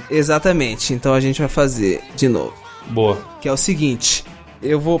aqui. Exatamente, então a gente vai fazer de novo. Boa. Que é o seguinte...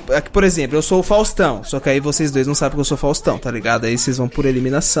 eu vou... Por exemplo, eu sou o Faustão, só que aí vocês dois não sabem que eu sou Faustão, tá ligado? Aí vocês vão por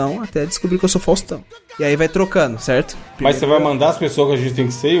eliminação até descobrir que eu sou Faustão. E aí vai trocando, certo? Mas você vai mandar as pessoas que a gente tem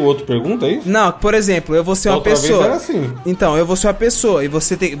que ser e o outro pergunta, é isso? Não, por exemplo, eu vou ser uma Outra pessoa. vez era assim. Então, eu vou ser uma pessoa e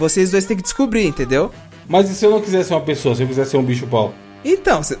vocês dois têm que descobrir, entendeu? Mas e se eu não quiser ser uma pessoa, se eu quiser ser um bicho-pau?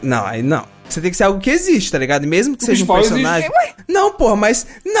 Então, não, aí não. Você tem que ser algo que existe, tá ligado? Mesmo que seja um bicho-pau personagem. existe. Não, porra, mas.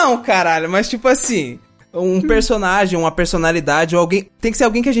 Não, caralho, mas tipo assim. Um personagem, uma personalidade, ou alguém. Tem que ser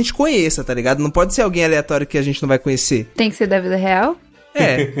alguém que a gente conheça, tá ligado? Não pode ser alguém aleatório que a gente não vai conhecer. Tem que ser da vida real?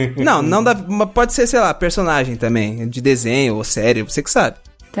 É. Não dá. Mas pode ser, sei lá, personagem também. De desenho ou série, você que sabe.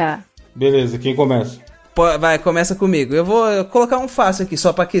 Tá. Beleza, quem começa? Vai, começa comigo. Eu vou colocar um fácil aqui,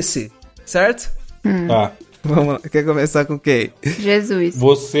 só pra aquecer. Certo? Tá. Vamos lá. Quer começar com quem? Jesus.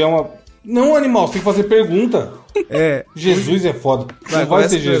 Você é uma... Não, animal, você tem que fazer pergunta. É. Jesus é foda. Não vai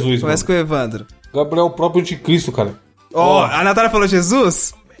ser Jesus, Começa mano. com o Evandro. Gabriel é o próprio anticristo, cara. Ó, a Natália falou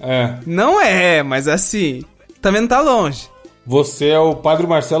Jesus? É. Não é, mas assim, também não tá longe. Você é o Padre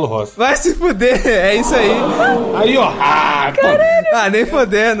Marcelo Rossi. Vai se fuder, é isso aí. Aí, ó. Ah, nem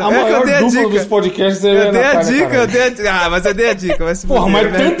fodendo. A maior dupla dos podcasts é Eu dei a Natália, dica, caralho. eu dei a dica. Ah, mas eu dei a dica, vai se fuder. Porra,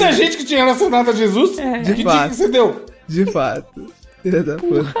 mas né? tanta gente que tinha relacionado a Jesus. De Que fato. dica que você deu? De fato. Filha da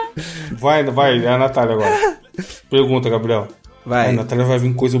puta. Vai, é a Natália agora. Pergunta, Gabriel. Vai. A Natália vai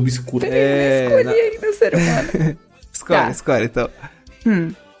vir coisa obscura. Escolhi aí no ser humano. Escolhe, Tá. escolhe, então.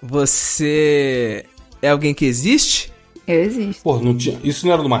 Você é alguém que existe? Eu existo. Porra, não tinha... isso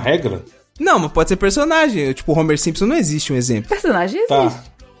não era uma regra? Não, mas pode ser personagem. Tipo, Homer Simpson não existe um exemplo. Personagem Tá.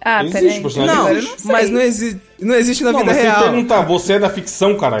 existe. Ah, Existe peraí. personagem? Não, Eu não sei. mas não existe na Não, vida mas real. você perguntar, você é da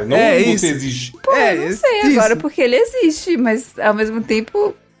ficção, caralho. Não É você isso. existe. Pô, eu não sei isso. agora porque ele existe, mas ao mesmo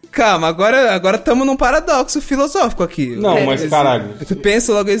tempo... Calma, agora estamos num paradoxo filosófico aqui. Não, mas caralho. Tu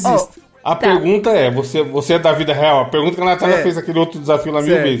pensa, logo existe. A Tá. pergunta é, você é da vida real? A pergunta que a Natália fez aquele outro desafio lá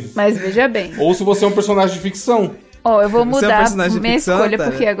 1000 Certo. vezes. Mas veja bem. Ou se você é um personagem de ficção. Ó, eu vou Você é um mudar personagem de minha ficção, escolha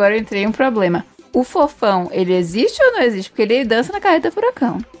Natália? porque agora eu entrei em um problema. O fofão, ele existe ou não existe? Porque ele dança na carreta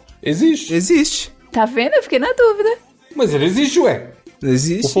furacão. Existe. Existe. Tá vendo? Eu fiquei na dúvida. Mas ele existe, ué. O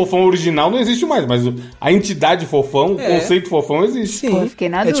Existe. fofão original não existe mais, mas a entidade fofão, o É. conceito fofão existe. Sim. Pô, eu fiquei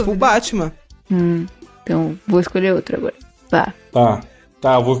na É dúvida. tipo o Batman. Então, vou escolher outro agora. Tá.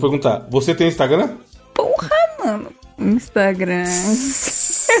 Tá, eu vou perguntar. Você tem Instagram? Porra, mano. Instagram.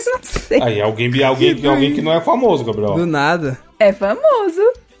 Eu não sei. Aí, alguém que não é famoso, Gabriel. Do nada. É famoso.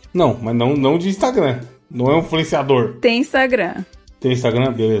 Não, mas não de Instagram. Não é um influenciador. Tem Instagram. Tem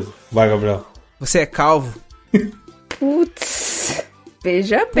Instagram? Beleza. Vai, Gabriel. Você é calvo? Putz.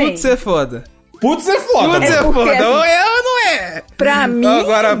 Veja bem. Putz, é foda. Putz, é foda, Putz, mano. é porque, foda. assim, Ou é ou não é? Pra mim...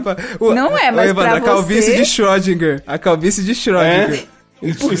 Agora, Não é, mas Evandro, pra a calvície você- de Schrödinger. A calvície de Schrödinger. É?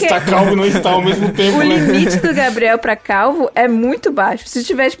 Está calvo e não está ao mesmo tempo, O né? limite do Gabriel pra calvo é muito baixo. Se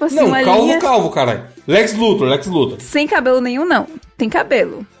tiver, tipo assim, Não, uma calvo, linha caralho. Lex Luthor. sem cabelo nenhum, não. Tem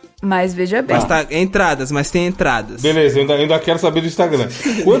cabelo. Mas veja bem. Mas tá, entradas, mas tem entradas. Beleza, eu ainda quero saber do Instagram.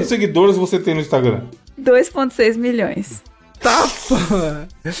 Quantos seguidores você tem no Instagram? 2,6 milhões. Tá, porra.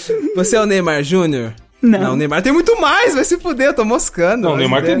 Você é o Neymar Júnior? Não. O Neymar tem muito mais, vai se fuder, eu tô moscando. Não, o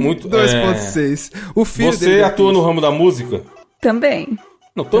Neymar tem muito, 2,6. O filho Você dele... atua no ramo da música? Também.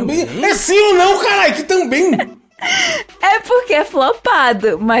 Não, também. É sim ou não, caralho? Que também. É porque é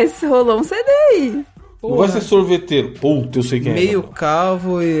flopado, mas rolou um CD aí. Não vai ser sorveteiro. Puta, eu sei quem é. Meio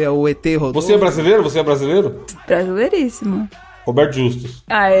calvo e é o ET rodou. Você é brasileiro? Você é brasileiro? Brasileiríssimo. Roberto Justus.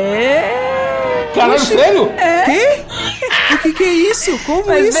 Aê! Caralho, sério? Quê? O que é isso? Como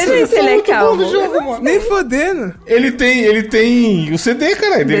Mas isso? veja se ele é Muito bom calvo. do jogo, mano. Nem fodendo. Ele tem o CD,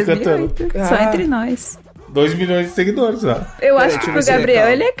 caralho, dele cantando. 2008. Só entre nós. 2 milhões de seguidores, ó. Eu Peraí, acho deixa que eu ver pro se ele é Gabriel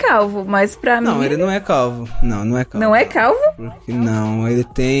calvo. ele é calvo, mas pra Não, mim... ele não é calvo. Não é calvo. Não é calvo? Porque não, ele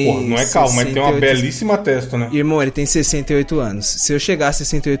tem... Porra, não é calvo, mas tem uma 68 belíssima testa, né? Irmão, ele tem 68 anos. Se eu chegar a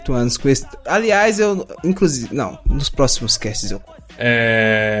 68 anos com esse... Aliás, eu... Inclusive... Não, nos próximos casts eu...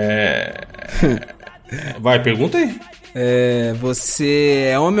 Vai, pergunta aí. Você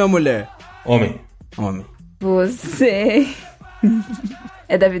é homem ou mulher? Homem. Homem. Você...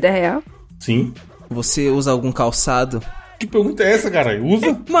 é da vida real? Sim. Você usa algum calçado? Que pergunta é essa, caralho?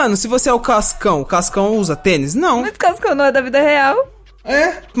 Usa? Mano, se você é o Cascão usa tênis? Não. Mas caso que eu não é da vida real?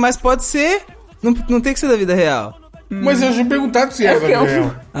 É. Mas pode ser. Não tem que ser da vida real. Mas eu já perguntado se era porque da vida eu-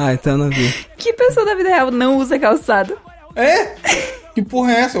 real. Ah, então não vi. Que pessoa da vida real não usa calçado? É? Que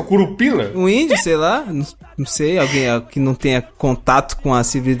porra é essa? O Curupila? Um índio, sei lá, não sei, alguém que não tenha contato com a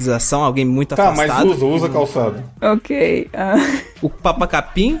civilização, alguém muito Tá, mas afastado. usa calçado. Ok. O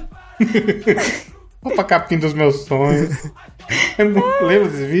papacapim? Opa, capim dos meus sonhos. Lembra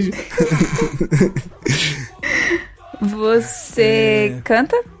desse vídeo? Você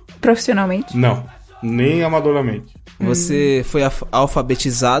canta profissionalmente? Não, nem amadoramente. Você foi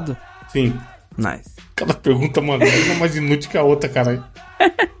alfabetizado? Sim. Nice. Cada pergunta, mano, é uma mais inútil que a outra, caralho.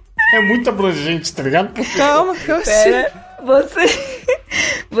 É muito abrangente, tá ligado? Calma, que eu sei. Pera,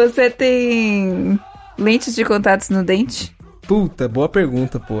 você tem lentes de contatos no dente? Puta, boa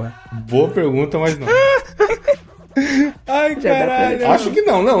pergunta, porra. Boa pergunta, mas não. Ai, Já dá pra ver. Acho que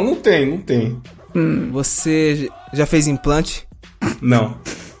não tem. Você já fez implante? Não.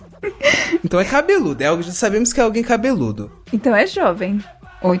 Então é cabeludo, já sabemos que é alguém cabeludo. Então é jovem.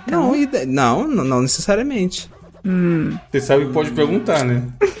 Ou então... Não necessariamente. Você sabe que pode perguntar, né?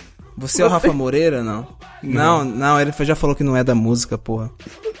 Você é o Rafa Moreira, não? Não, ele já falou que não é da música, porra.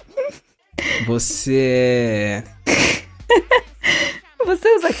 Você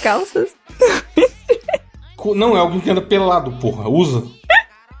Você usa calças? Não, é alguém que anda pelado, porra. Usa.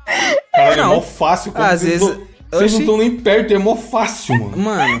 Caralho, é mó fácil. Como Às vezes... Vocês não estão nem perto, é mó fácil, mano.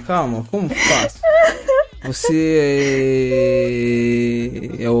 Mano, calma, como fácil?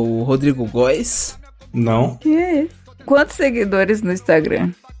 Você é o Rodrigo Góes? Não. Que é esse? Quantos seguidores no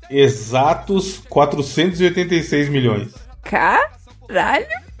Instagram? Exatos 486 milhões. Caralho!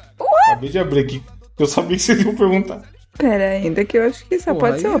 Acabei de abrir aqui. Eu sabia que vocês iam perguntar. Pera, ainda que eu acho que só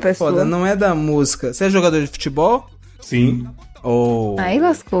pode ser uma pessoa. Foda, não é da música. Você é jogador de futebol? Sim. Ou... Aí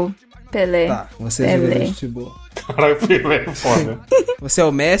lascou. Pelé. Tá, você é jogador Pelé. de futebol. Caralho, Pelé é foda. Você é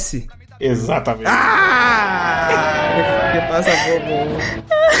o Messi? Exatamente. Que passa bobo.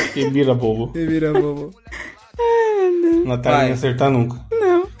 Que mira, bobo. Que vira bobo. Natália não ia acertar nunca.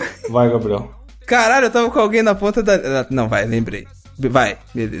 Não. Vai, Gabriel. Caralho, eu tava com alguém na ponta da... Não, vai, lembrei. Vai,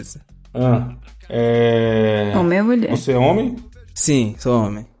 beleza. Homem ou mulher? Você é homem? Sim, sou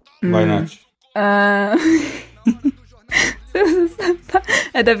homem. Vai, Nath. Você usa sapato?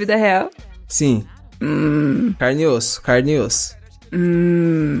 É da vida real? Sim. Carne e osso, carne e osso.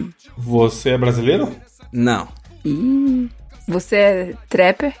 Você é brasileiro? Não. Ih. Você é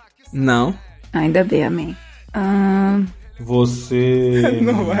trapper? Não. Ainda bem, amém. Você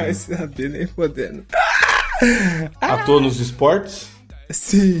Não vai saber nem podendo. atua nos esportes?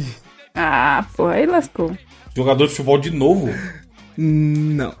 Sim. Porra, aí lascou. Jogador de futebol de novo?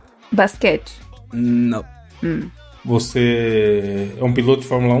 Não. Basquete? Não. Você é um piloto de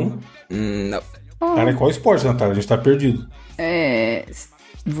Fórmula 1? Não. Cara, qual esporte, Natália? A gente tá perdido.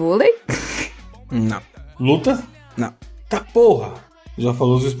 Vôlei? Não. Luta? Não. Tá porra! Já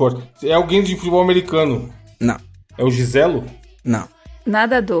falou os esportes. É alguém de futebol americano? Não. É o Giselo? Não.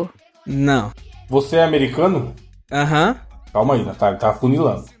 Nadador? Não. Você é americano? Aham. Calma aí, Natália, tá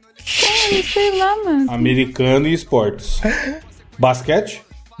afunilando. Sei lá, mano. Americano e esportes. Basquete?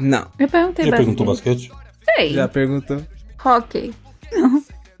 Não. Eu perguntei Já basquete. perguntou basquete? Sei. Já perguntou? Hockey?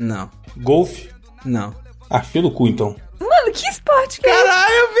 Não. Golfe? Não. Fia do cu, então. Mano, que esporte que é esse?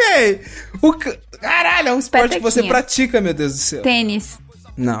 Caralho, véi! Caralho, é um esporte que você Petequinha. pratica, meu Deus do céu. Tênis?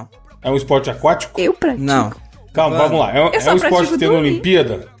 Não. É um esporte aquático? Eu pratico. Não. Calma, Mano, vamos lá. É só um esporte pratico que tem na dormir.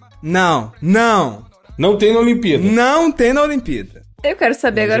 Olimpíada? Não. Não. Não tem na Olimpíada. Não tem na Olimpíada. Eu quero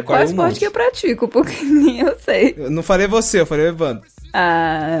saber Mas agora eu qual caí um esporte monte. que eu pratico, porque nem eu sei. Eu não falei você, eu falei o Evandro.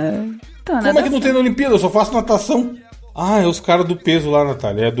 Então, Como é que não tem na Olimpíada? Eu só faço natação. É os caras do peso lá,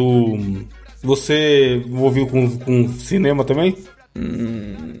 Natália. É do... Você envolvido com cinema também?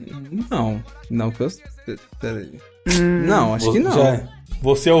 Não. Não que eu... Peraí. Não, acho que não. Já é.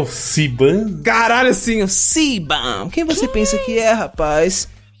 Você é o Siban? Caralho, sim, o Sibam. Quem você pensa que é, rapaz?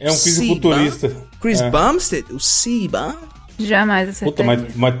 É um fisiculturista. Sibam? Chris É. Bumstead? O Sibam? Jamais acertei.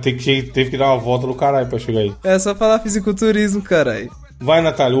 Puta, mas teve que dar uma volta do caralho pra chegar aí. É só falar fisiculturismo, caralho. Vai,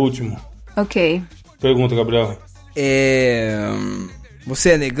 Natália, o último. Ok. Pergunta, Gabriel.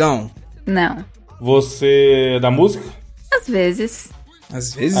 Você é negão? Não. Você é da música? Às vezes.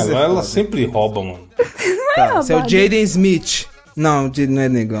 Às vezes Ela foda. sempre rouba, mano. Tá, você é o roubado. Jaden Smith. Não, o Jaden não é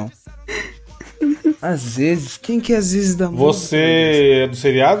negão. Às vezes? Quem que é às vezes da música? Você é do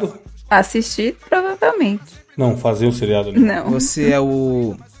seriado? Assistir, provavelmente. Não, fazer o seriado. Né? Não. Você é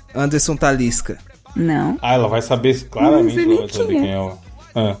o Anderson Talisca. Não. Ela vai saber claramente. Não sei Ela vai nem saber quem quem é.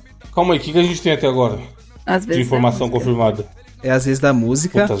 Ó. Calma aí, o que a gente tem até agora? Às De vezes. informação confirmada. É às vezes da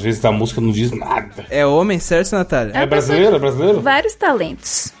música. Puta, às vezes da música não diz nada. É homem, certo, Natália? É brasileiro? É brasileiro? Vários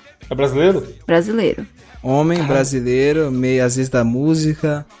talentos. É brasileiro? Brasileiro. Homem, brasileiro, meio às vezes da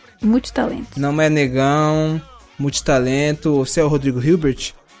música. Multitalentos. Não é negão, multitalento. Você é o Rodrigo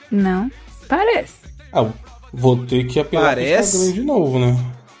Hilbert? Não. Parece. Vou ter que apelar Parece? pro Instagram de novo, né?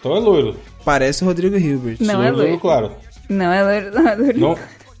 Então é loiro. Parece o Rodrigo Hilbert. Não é loiro. Claro. Não é loiro, não é loiro. Não.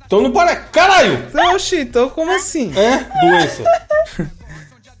 Então não parece. Caralho! Oxi, então como assim? É doença.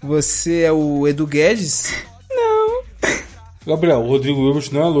 Você é o Edu Guedes? Não. Gabriel, o Rodrigo Hilbert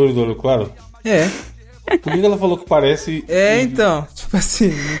não é loiro do olho claro? É. Por que ela falou que parece... Então, tipo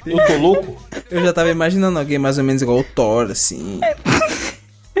assim... Eu tô louco? Eu já tava imaginando alguém mais ou menos igual o Thor, assim.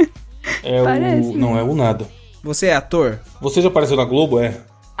 Parece. Não é o nada. Você é ator? Você já apareceu na Globo? É.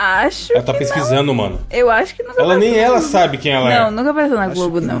 Acho Ela tá que pesquisando, não. mano. Eu acho que nunca Ela nem apareceu. ela sabe quem ela é. Não, nunca apareceu na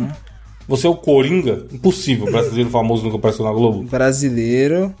Globo, não. Você é o Coringa? Impossível, brasileiro famoso nunca apareceu na Globo.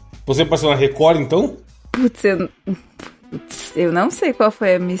 Brasileiro. Você apareceu na Record, então? Putz, eu não sei qual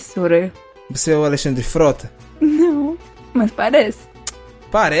foi a emissora. Você é o Alexandre Frota? Não, mas parece.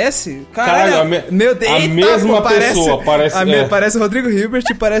 Parece? Caralho, meu Deus, a mesma pessoa, parece... Parece o Rodrigo Hilbert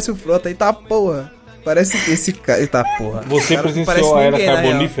e parece o Frota. Eita porra. Parece esse cara. Eita porra. Você cara presenciou a Era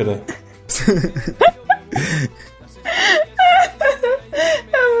Carbonífera?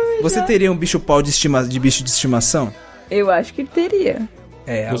 Você teria um bicho-pau de bicho de estimação? Eu acho que teria.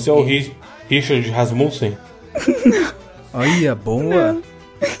 Você é o Richard Rasmussen? Olha, boa.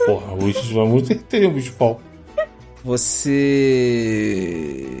 Porra, o Richard Rasmussen teria um bicho-pau. Você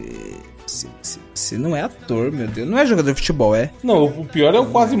não é ator, meu Deus. Não é jogador de futebol, é? Não, o pior é o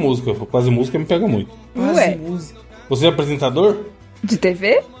quase música. O quase música me pega muito. Ué, Você é apresentador? de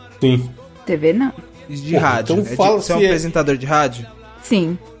TV? Sim. TV não. De Porra, rádio. então fala você é um se é- apresentador de rádio?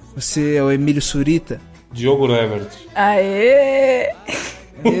 Sim. Você é o Emílio Surita? Diogo Everett. Aê!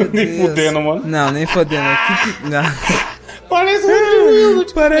 Meu Nem Deus. fudendo, mano. Não, nem fodendo. Não. Parece o Rodrigo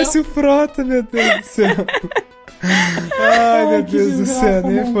Hilbert. Parece o Frota, meu Deus do céu. Ai, meu que Deus do desgraça, céu,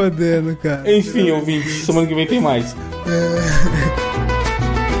 nem mano. fodendo, cara. Enfim, ouvinte, semana que vem tem mais.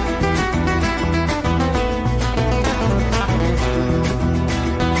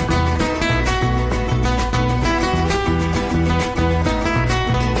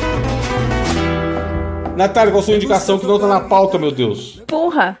 Natália, qual a sua indicação que não tá na pauta, meu Deus?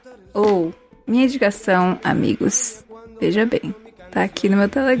 Porra! Minha indicação, amigos. Veja bem. Tá aqui no meu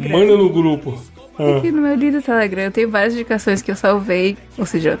Telegram. Manda no grupo. Tá aqui no meu lindo Telegram. Eu tenho várias indicações que eu salvei. Ou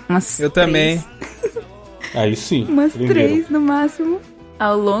seja, umas Eu 3. também. Aí sim. Umas prenderam. 3 no máximo.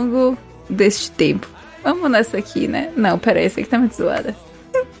 Ao longo deste tempo. Vamos nessa aqui, né? Não, peraí, essa aqui tá muito zoada.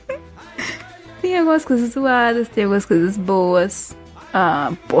 Tem algumas coisas zoadas, tem algumas coisas boas.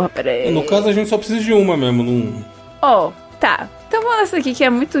 Ah, porra, peraí. No caso, a gente só precisa de uma mesmo. Não... Tá. Então vamos nessa aqui que é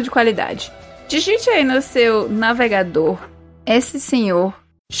muito de qualidade. Digite aí no seu navegador esse senhor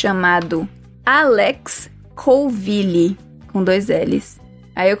chamado Alex Colville, com 2 L's.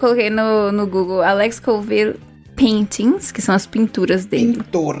 Aí eu coloquei no Google Alex Colville Paintings, que são as pinturas dele.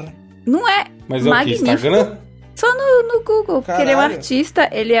 Pintor. Não é Mas é magnífico? o que? Instagram? Só no Google, porque ele é um Caralho. artista,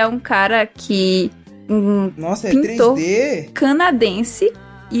 ele é um cara que... Nossa, é Pintor. 3D? canadense,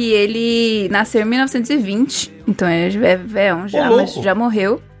 e ele nasceu em 1920, então ele é velho já, Ô, mas louco. já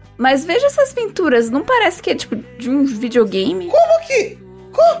morreu. Mas veja essas pinturas, não parece que é tipo de um videogame? Como que?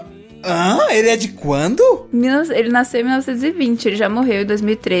 Ele é de quando? Ele nasceu em 1920, ele já morreu em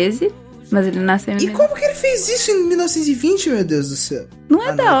 2013, mas ele nasceu em... E como que ele fez isso em 1920, meu Deus do céu? Não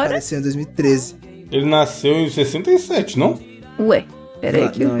é da Ele hora? apareceu em 2013. Ele nasceu em 67, não? Ué, peraí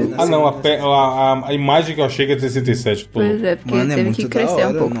que Não, eu... ele Ah, não. A imagem que eu achei que é de 67. Tô... Pois é, porque Mano, é teve muito que da crescer hora,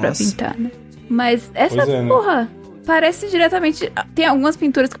 um pouco pra nossa. pintar, né? Mas essa Pois é, né? porra parece diretamente... Tem algumas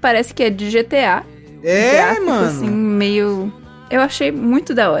pinturas que parece que é de GTA. Gráfico, mano. assim, meio... Eu achei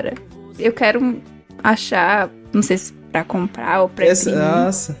muito da hora. Eu quero achar, não sei se pra comprar ou pra imprimir.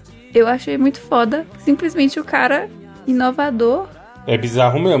 Nossa. Eu achei muito foda. Simplesmente o cara inovador. É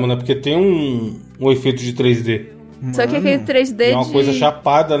bizarro mesmo, né? Porque tem um efeito de 3D. Só que aquele 3D É uma coisa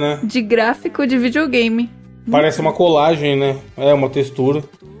chapada, né? de gráfico de videogame. Parece uma colagem, né? É, uma textura.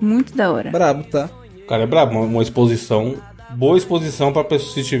 Muito da hora. Brabo, tá? O cara é brabo. Uma exposição. Boa exposição pra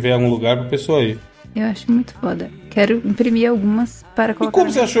pessoa, se tiver em algum lugar, pra pessoa ir. Eu acho muito foda. Quero imprimir algumas para E colocar.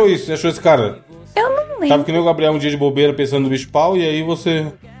 como você achou isso? Você achou esse cara? Eu não lembro. Tava que nem o Gabriel um dia de bobeira pensando no bicho-pau e aí você...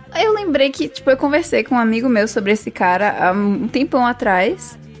 Eu lembrei que, tipo, eu conversei com um amigo meu sobre esse cara há um tempão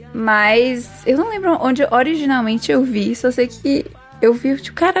atrás, mas eu não lembro onde originalmente eu vi, só sei que eu vi,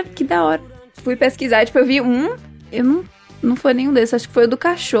 tipo, cara, que da hora. Fui pesquisar, tipo, eu vi não foi nenhum desses, acho que foi o do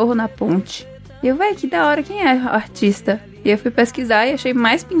cachorro na ponte. E eu, véi, que da hora, quem é o artista? E eu fui pesquisar e achei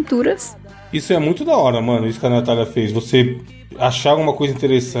mais pinturas. Isso é muito da hora, mano, isso que a Natália fez. Você achar alguma coisa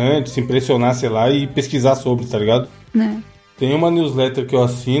interessante, se impressionar, sei lá, e pesquisar sobre, tá ligado? Né? Tem uma newsletter que eu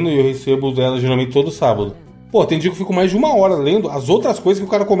assino e eu recebo dela geralmente todo sábado. Pô, tem dia que eu fico mais de 1 hora lendo as outras coisas que o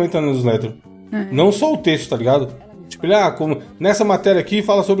cara comenta na newsletter. Não só o texto, tá ligado? Tipo, ele, como nessa matéria aqui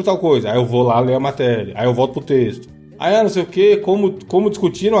fala sobre tal coisa. Aí eu vou lá ler a matéria. Aí eu volto pro texto. Aí não sei o que, como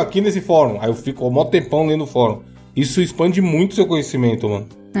discutiram aqui nesse fórum. Aí eu fico um mó tempão lendo o fórum. Isso expande muito o seu conhecimento, mano.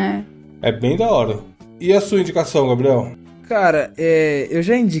 É. É bem da hora. E a sua indicação, Gabriel? Cara, eu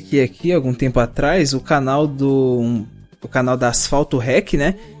já indiquei aqui, algum tempo atrás, o canal da Asfalto Rec,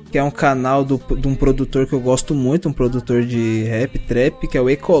 né? Que é um canal de um produtor que eu gosto muito, um produtor de rap, trap, que é o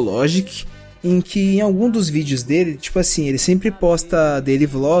Ecologic, em que em algum dos vídeos dele, tipo assim, ele sempre posta daily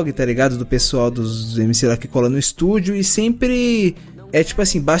vlog, tá ligado? Do pessoal dos MC lá que cola no estúdio, e sempre tipo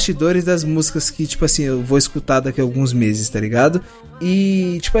assim, bastidores das músicas que, tipo assim, eu vou escutar daqui a alguns meses, tá ligado?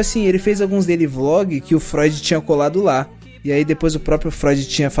 E, tipo assim, ele fez alguns daily vlog que o Freud tinha colado lá. E aí depois o próprio Freud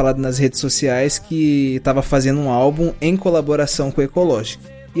tinha falado nas redes sociais que tava fazendo um álbum em colaboração com o Ecologic.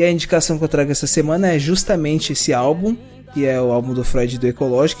 E a indicação que eu trago essa semana é justamente esse álbum, que é o álbum do Freud do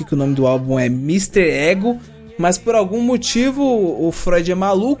Ecologic, que o nome do álbum é Mr. Ego, mas por algum motivo o Freud é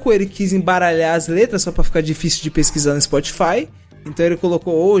maluco, ele quis embaralhar as letras só pra ficar difícil de pesquisar no Spotify, então ele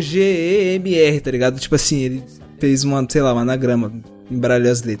colocou OGEMR, tá ligado? Tipo assim, ele fez uma, sei lá, um anagrama,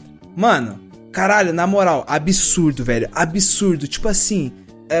 embaralhou as letras. Mano, caralho, na moral, absurdo, velho, absurdo, tipo assim,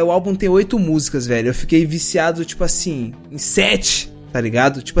 o álbum tem 8 músicas, velho, eu fiquei viciado, tipo assim, em 7, tá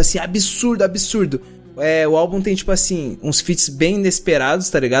ligado? Tipo assim, absurdo, absurdo. O álbum tem, tipo assim, uns feats bem inesperados,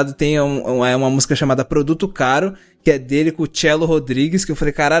 tá ligado? Tem uma música chamada Produto Caro, que é dele com o Cello Rodrigues, que eu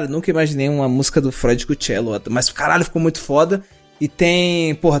falei, caralho, nunca imaginei uma música do Freud com o Cello, mas caralho, ficou muito foda. E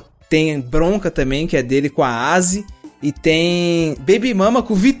tem, tem Bronca também, que é dele com a Asi. E tem Baby Mama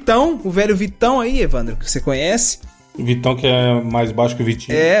com o Vitão, o velho Vitão aí, Evandro, que você conhece. O Vitão, que é mais baixo que o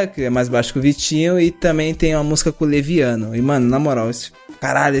Vitinho. Que é mais baixo que o Vitinho. E também tem uma música com o Leviano. E, mano, na moral,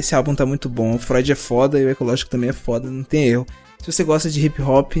 caralho, esse álbum tá muito bom. O Freud é foda e o Ecológico também é foda, não tem erro. Se você gosta de hip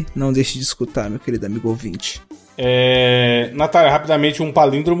hop, não deixe de escutar, meu querido amigo ouvinte. Natália, rapidamente um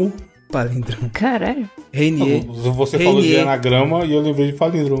palíndromo. Caralho. Reinier. Você falou de anagrama e eu lembrei de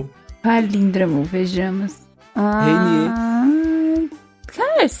palíndromo. Palíndromo, vejamos. Reinier.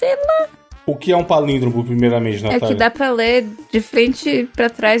 Cara, sei lá. O que é um palíndromo, primeiramente, Natália? É que dá pra ler de frente pra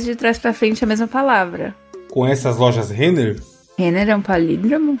trás e de trás pra frente a mesma palavra. Conhece as lojas Renner? Renner é um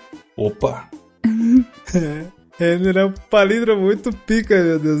palíndromo? Opa! Renner é um palíndromo muito pica,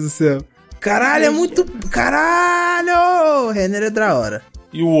 meu Deus do céu. Caralho, é muito... Caralho! Renner é da hora.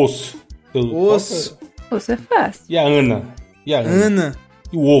 E o osso? Osso. Osso é fácil. E a Ana? Ana.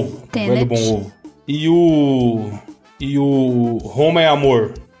 E o ovo? Tenet. O velho bom ovo. E o Roma é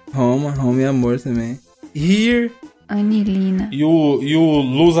amor? Roma e amor também. Here. Anilina. E o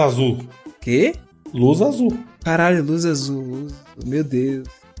luz azul? Quê? Luz azul. Caralho, luz azul. Meu Deus.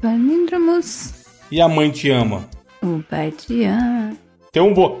 Palíndromos. E a mãe te ama? O pai te ama. Tem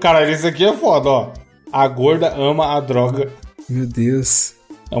um Caralho, esse aqui é foda, ó. A gorda ama a droga. Meu Deus.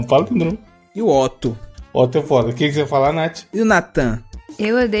 É um palíndromo. E o Otto? Otto é foda. O que você ia falar, Nath? E o Natan?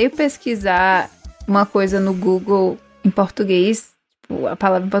 Eu odeio pesquisar uma coisa no Google em português. Tipo, a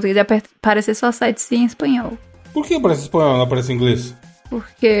palavra em português aparecer só sites em espanhol. Por que aparece em espanhol e não aparece em inglês?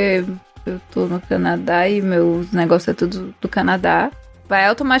 Porque eu tô no Canadá e meu negócio é tudo do Canadá. Vai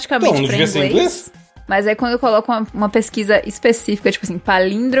automaticamente então, não pra devia ser inglês? Mas aí quando eu coloco uma pesquisa específica, tipo assim,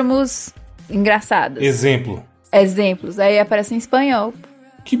 palíndromos engraçados. Exemplos. Aí aparece em espanhol.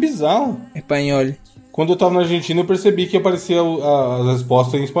 Que bizarro. Espanhol. Quando eu tava na Argentina, eu percebi que aparecia as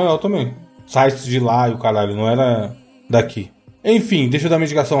respostas em espanhol também. Sites de lá e o caralho, não era daqui. Enfim, deixa eu dar uma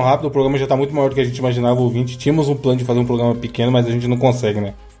indicação rápida. O programa já tá muito maior do que a gente imaginava, ouvinte. Tínhamos um plano de fazer um programa pequeno, mas a gente não consegue,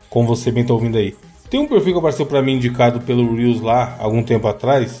 né? Como você bem tá ouvindo aí. Tem um perfil que apareceu pra mim indicado pelo Reels lá, algum tempo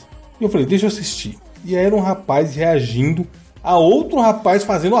atrás. E eu falei, deixa eu assistir. E aí era um rapaz reagindo a outro rapaz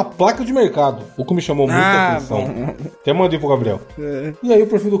fazendo uma placa de mercado. O que me chamou muita atenção. Bom. Até mandei pro Gabriel. E aí o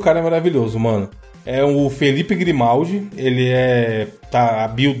perfil do cara é maravilhoso, mano. É o Felipe Grimaldi. Ele a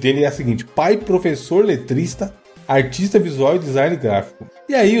bio dele é a seguinte: pai, professor, letrista, artista visual e design gráfico.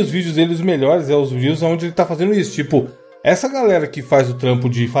 E aí os vídeos dele, os melhores, os vídeos onde ele tá fazendo isso. Tipo, essa galera que faz o trampo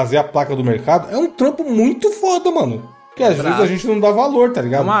de fazer a placa do mercado é um trampo muito foda, mano. Que às vezes a gente não dá valor, tá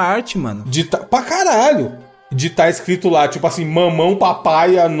ligado? É uma arte, mano. Pra caralho. De tá escrito lá, tipo assim, mamão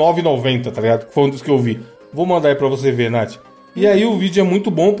papaya 9,90, tá ligado? Foi um dos que eu vi. Vou mandar aí pra você ver, Nath. E aí o vídeo é muito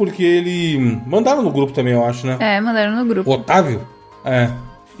bom porque ele... Mandaram no grupo também, eu acho, né? Mandaram no grupo. Otávio?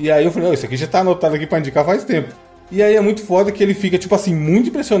 E aí eu falei, isso aqui já tá anotado aqui pra indicar faz tempo. E aí é muito foda que ele fica, tipo assim, muito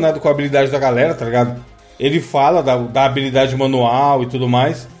impressionado com a habilidade da galera, tá ligado? Ele fala da habilidade manual e tudo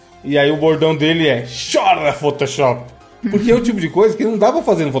mais. E aí o bordão dele é: chora, Photoshop! Porque é o tipo de coisa que não dá pra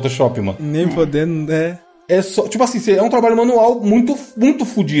fazer no Photoshop, mano. Nem podendo, né? É só, tipo assim, é um trabalho manual muito, muito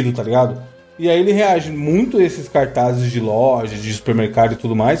fodido, tá ligado? E aí ele reage muito a esses cartazes de loja, de supermercado e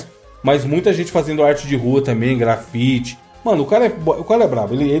tudo mais. Mas muita gente fazendo arte de rua também, grafite. Mano, o cara é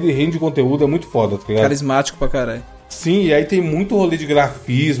brabo. Ele rende conteúdo, é muito foda, tá ligado? Carismático pra caralho. Sim, e aí tem muito rolê de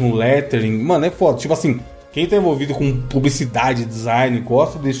grafismo, lettering. Mano, é foda. Tipo assim, quem tá envolvido com publicidade, design,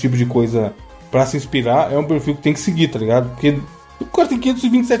 gosta desse tipo de coisa pra se inspirar, é um perfil que tem que seguir, tá ligado? Porque o cara tem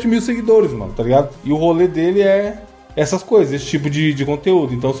 527 mil seguidores, mano, tá ligado? E o rolê dele é essas coisas, esse tipo de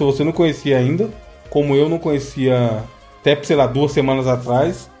conteúdo. Então, se você não conhecia ainda, como eu não conhecia até, sei lá, 2 semanas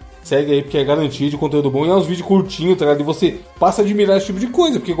atrás, segue aí, porque é garantia de conteúdo bom. E é uns vídeos curtinhos, tá ligado? E você passa a admirar esse tipo de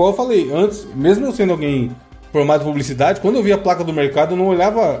coisa. Porque, igual eu falei, antes, mesmo eu sendo alguém formado em publicidade, quando eu via a placa do mercado, eu não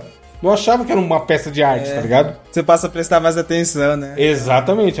olhava, não achava que era uma peça de arte, tá ligado? Você passa a prestar mais atenção, né?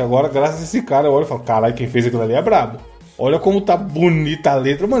 Exatamente. Agora, graças a esse cara, eu olho e falo, caralho, quem fez aquilo ali é brabo. Olha como tá bonita a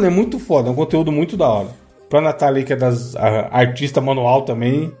letra. Mano, é muito foda, é um conteúdo muito da hora. Pra Natália, que é das artista manual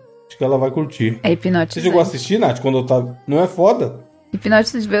também, acho que ela vai curtir. É hipnotizante. Você chegou a assistir, Nath, quando eu tava... Não é foda?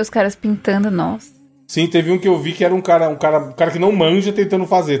 Hipnotizante de ver os caras pintando, nossa. Sim, teve um que eu vi que era um cara que não manja tentando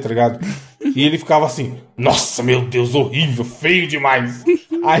fazer, tá ligado? E ele ficava assim, nossa, meu Deus, horrível, feio demais.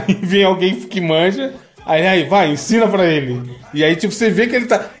 Aí vem alguém que manja, aí vai, ensina pra ele. E aí, tipo, você vê que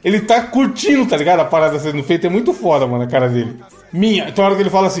ele tá curtindo, tá ligado? A parada sendo feita, é muito foda, mano, a cara dele. Então a hora que ele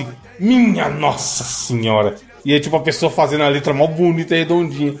fala assim, minha nossa senhora. E aí, tipo, a pessoa fazendo a letra mó bonita e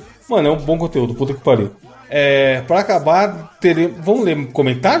redondinha. Mano, é um bom conteúdo, puta que pariu. Pra acabar, vamos ler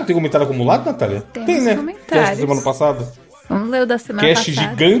comentário? Tem comentário acumulado, Natália? Tem, né? Cast da semana passada. Vamos ler o da semana Cast passada.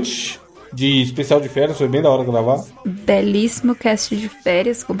 gigante de especial de férias, foi bem da hora gravar. Belíssimo cast de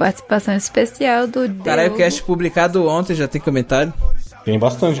férias com participação especial do Caralho, o cast publicado ontem já tem comentário? Tem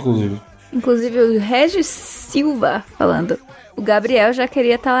bastante, inclusive. Inclusive o Regis Silva falando. O Gabriel já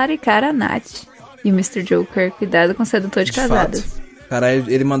queria talaricar a Nath. E o Mr. Joker, cuidado com o sedutor de casadas. Fato. Caralho,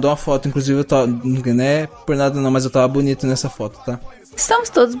 ele mandou uma foto, inclusive eu tava... Não é por nada não, mas eu tava bonito nessa foto, tá? Estamos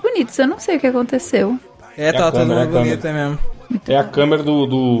todos bonitos, eu não sei o que aconteceu. Tava todo mundo bonito, é mesmo. É a câmera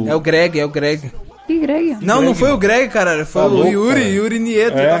do... É o Greg. Que Greg? Não foi o Greg, caralho, foi o Yuri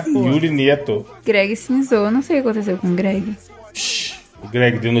Nieto. Yuri Nieto. Greg cinzou, eu não sei o que aconteceu com o Greg. O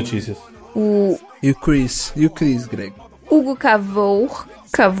Greg deu notícias. E o Chris, Greg. Hugo Cavou.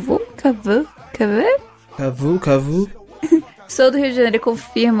 Sou do Rio de Janeiro e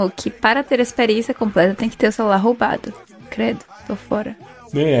confirmo que para ter a experiência completa tem que ter o celular roubado. Credo, tô fora.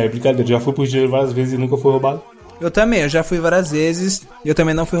 É brincadeira, já fui pro Rio de Janeiro várias vezes e nunca foi roubado. Eu também, eu já fui várias vezes e eu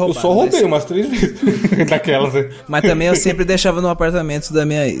também não fui roubado. Eu só roubei umas 3 vezes daquelas, né? Mas também eu sempre deixava no apartamento da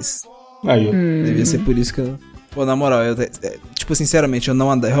minha ex. Aí, ó. Devia ser por isso que eu... Pô, na moral, tipo, sinceramente, eu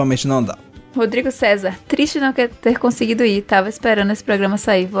realmente não andava. Rodrigo César, triste não ter conseguido ir. Tava esperando esse programa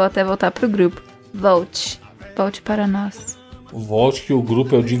sair, vou até voltar pro grupo. Volte para nós. Volte que o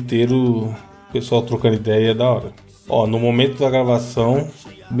grupo é o dia inteiro o pessoal trocando ideia, é da hora. Ó, no momento da gravação,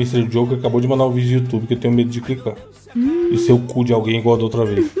 o Mr. Joker acabou de mandar um vídeo do YouTube que eu tenho medo de clicar. E ser o cu de alguém igual da outra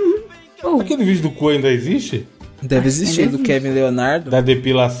vez. Aquele vídeo do cu ainda existe? Deve existir, do Kevin Leonardo. Da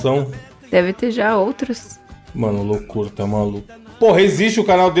depilação. Deve ter já outros. Mano, loucura, tá maluco. Porra, existe, o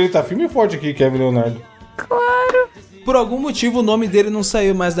canal dele tá firme e forte aqui, Kevin Leonardo. Claro. Por algum motivo o nome dele não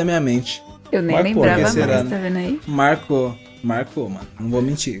saiu mais da minha mente. Eu nem Marcou, lembrava mais, será, tá vendo aí? Marcou, mano. Não vou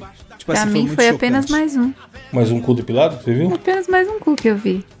mentir. Tipo Pra assim, mim muito foi chocante. apenas mais um. Mais um cu depilado, você viu? Apenas mais um cu que eu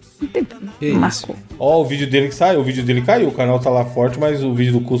vi. Não tem... Que Marcou. Ó, o vídeo dele que saiu, o vídeo dele caiu, o canal tá lá forte, mas o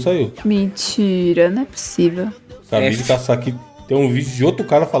vídeo do cu saiu. Mentira, não é possível. Acabei de caçar aqui, tem um vídeo de outro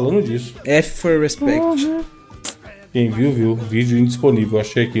cara falando disso. F for respect. Porra. Quem viu, vídeo indisponível,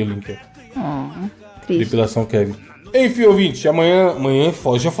 achei aqui o link. Triste. Depilação Kevin. Enfim, ouvinte, amanhã é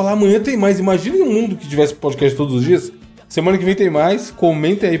foda. Já falar, amanhã tem mais. Imagine um mundo que tivesse podcast todos os dias. Semana que vem tem mais.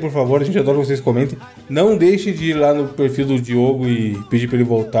 Comentem aí, por favor. A gente adora que vocês comentem. Não deixe de ir lá no perfil do Diogo e pedir pra ele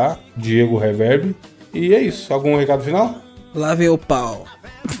voltar. Diego Reverb. E é isso. Algum recado final? Lave o pau.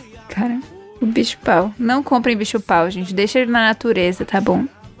 Cara, o bicho pau. Não comprem bicho pau, gente. Deixa ele na natureza, tá bom?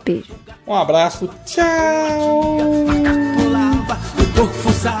 Beijo. Um abraço. Tchau. Pulava, o porco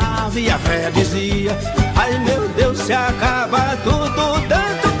fuçava e a véia dizia: ai meu Deus, se acaba tudo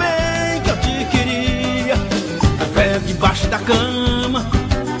tanto bem que eu te queria. A véia debaixo da cama,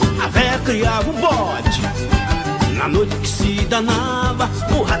 a véia criava um bode. Na noite que se danava,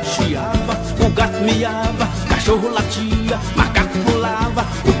 o rato chiava, o gato miava, cachorro latia, macaco pulava,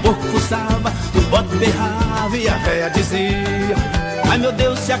 o porco fuçava, o bode berrava e a véia dizia: ai meu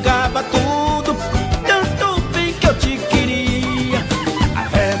Deus, se acaba tudo tanto bem que eu te queria. A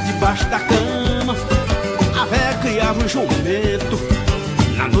véia debaixo da cama, a véia criava um jumento.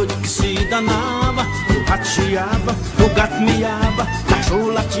 Na noite que se danava, o rato chiava, o gato miava,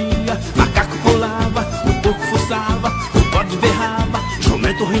 cachorro latia, macaco pulava, o porco fuçava, o bode berrava,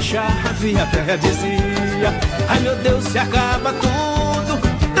 jumento rinchava e a véia dizia: ai meu Deus, se acaba tudo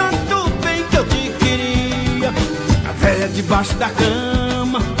tanto bem que eu te queria. A véia debaixo da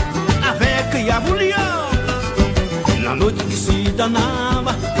cama, a véia criava um leão.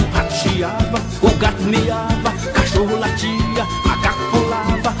 danava, o rato chiava, o gato miava, cachorro latia, macaco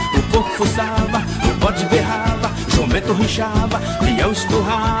pulava, o porco fuçava, o bode berrava, jumento rinchava, leão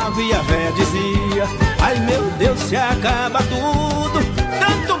esturrava e a véia dizia: ai meu Deus, se acaba tudo,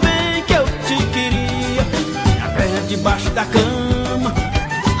 tanto bem que eu te queria. A véia debaixo da cama,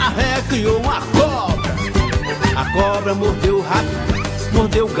 a véia criou uma cobra. A cobra mordeu o rato,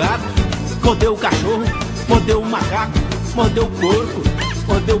 mordeu o gato, mordeu o cachorro, mordeu o macaco, mordeu o porco,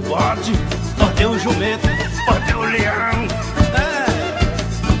 mordeu o bode, mordeu o jumento, mordeu o leão.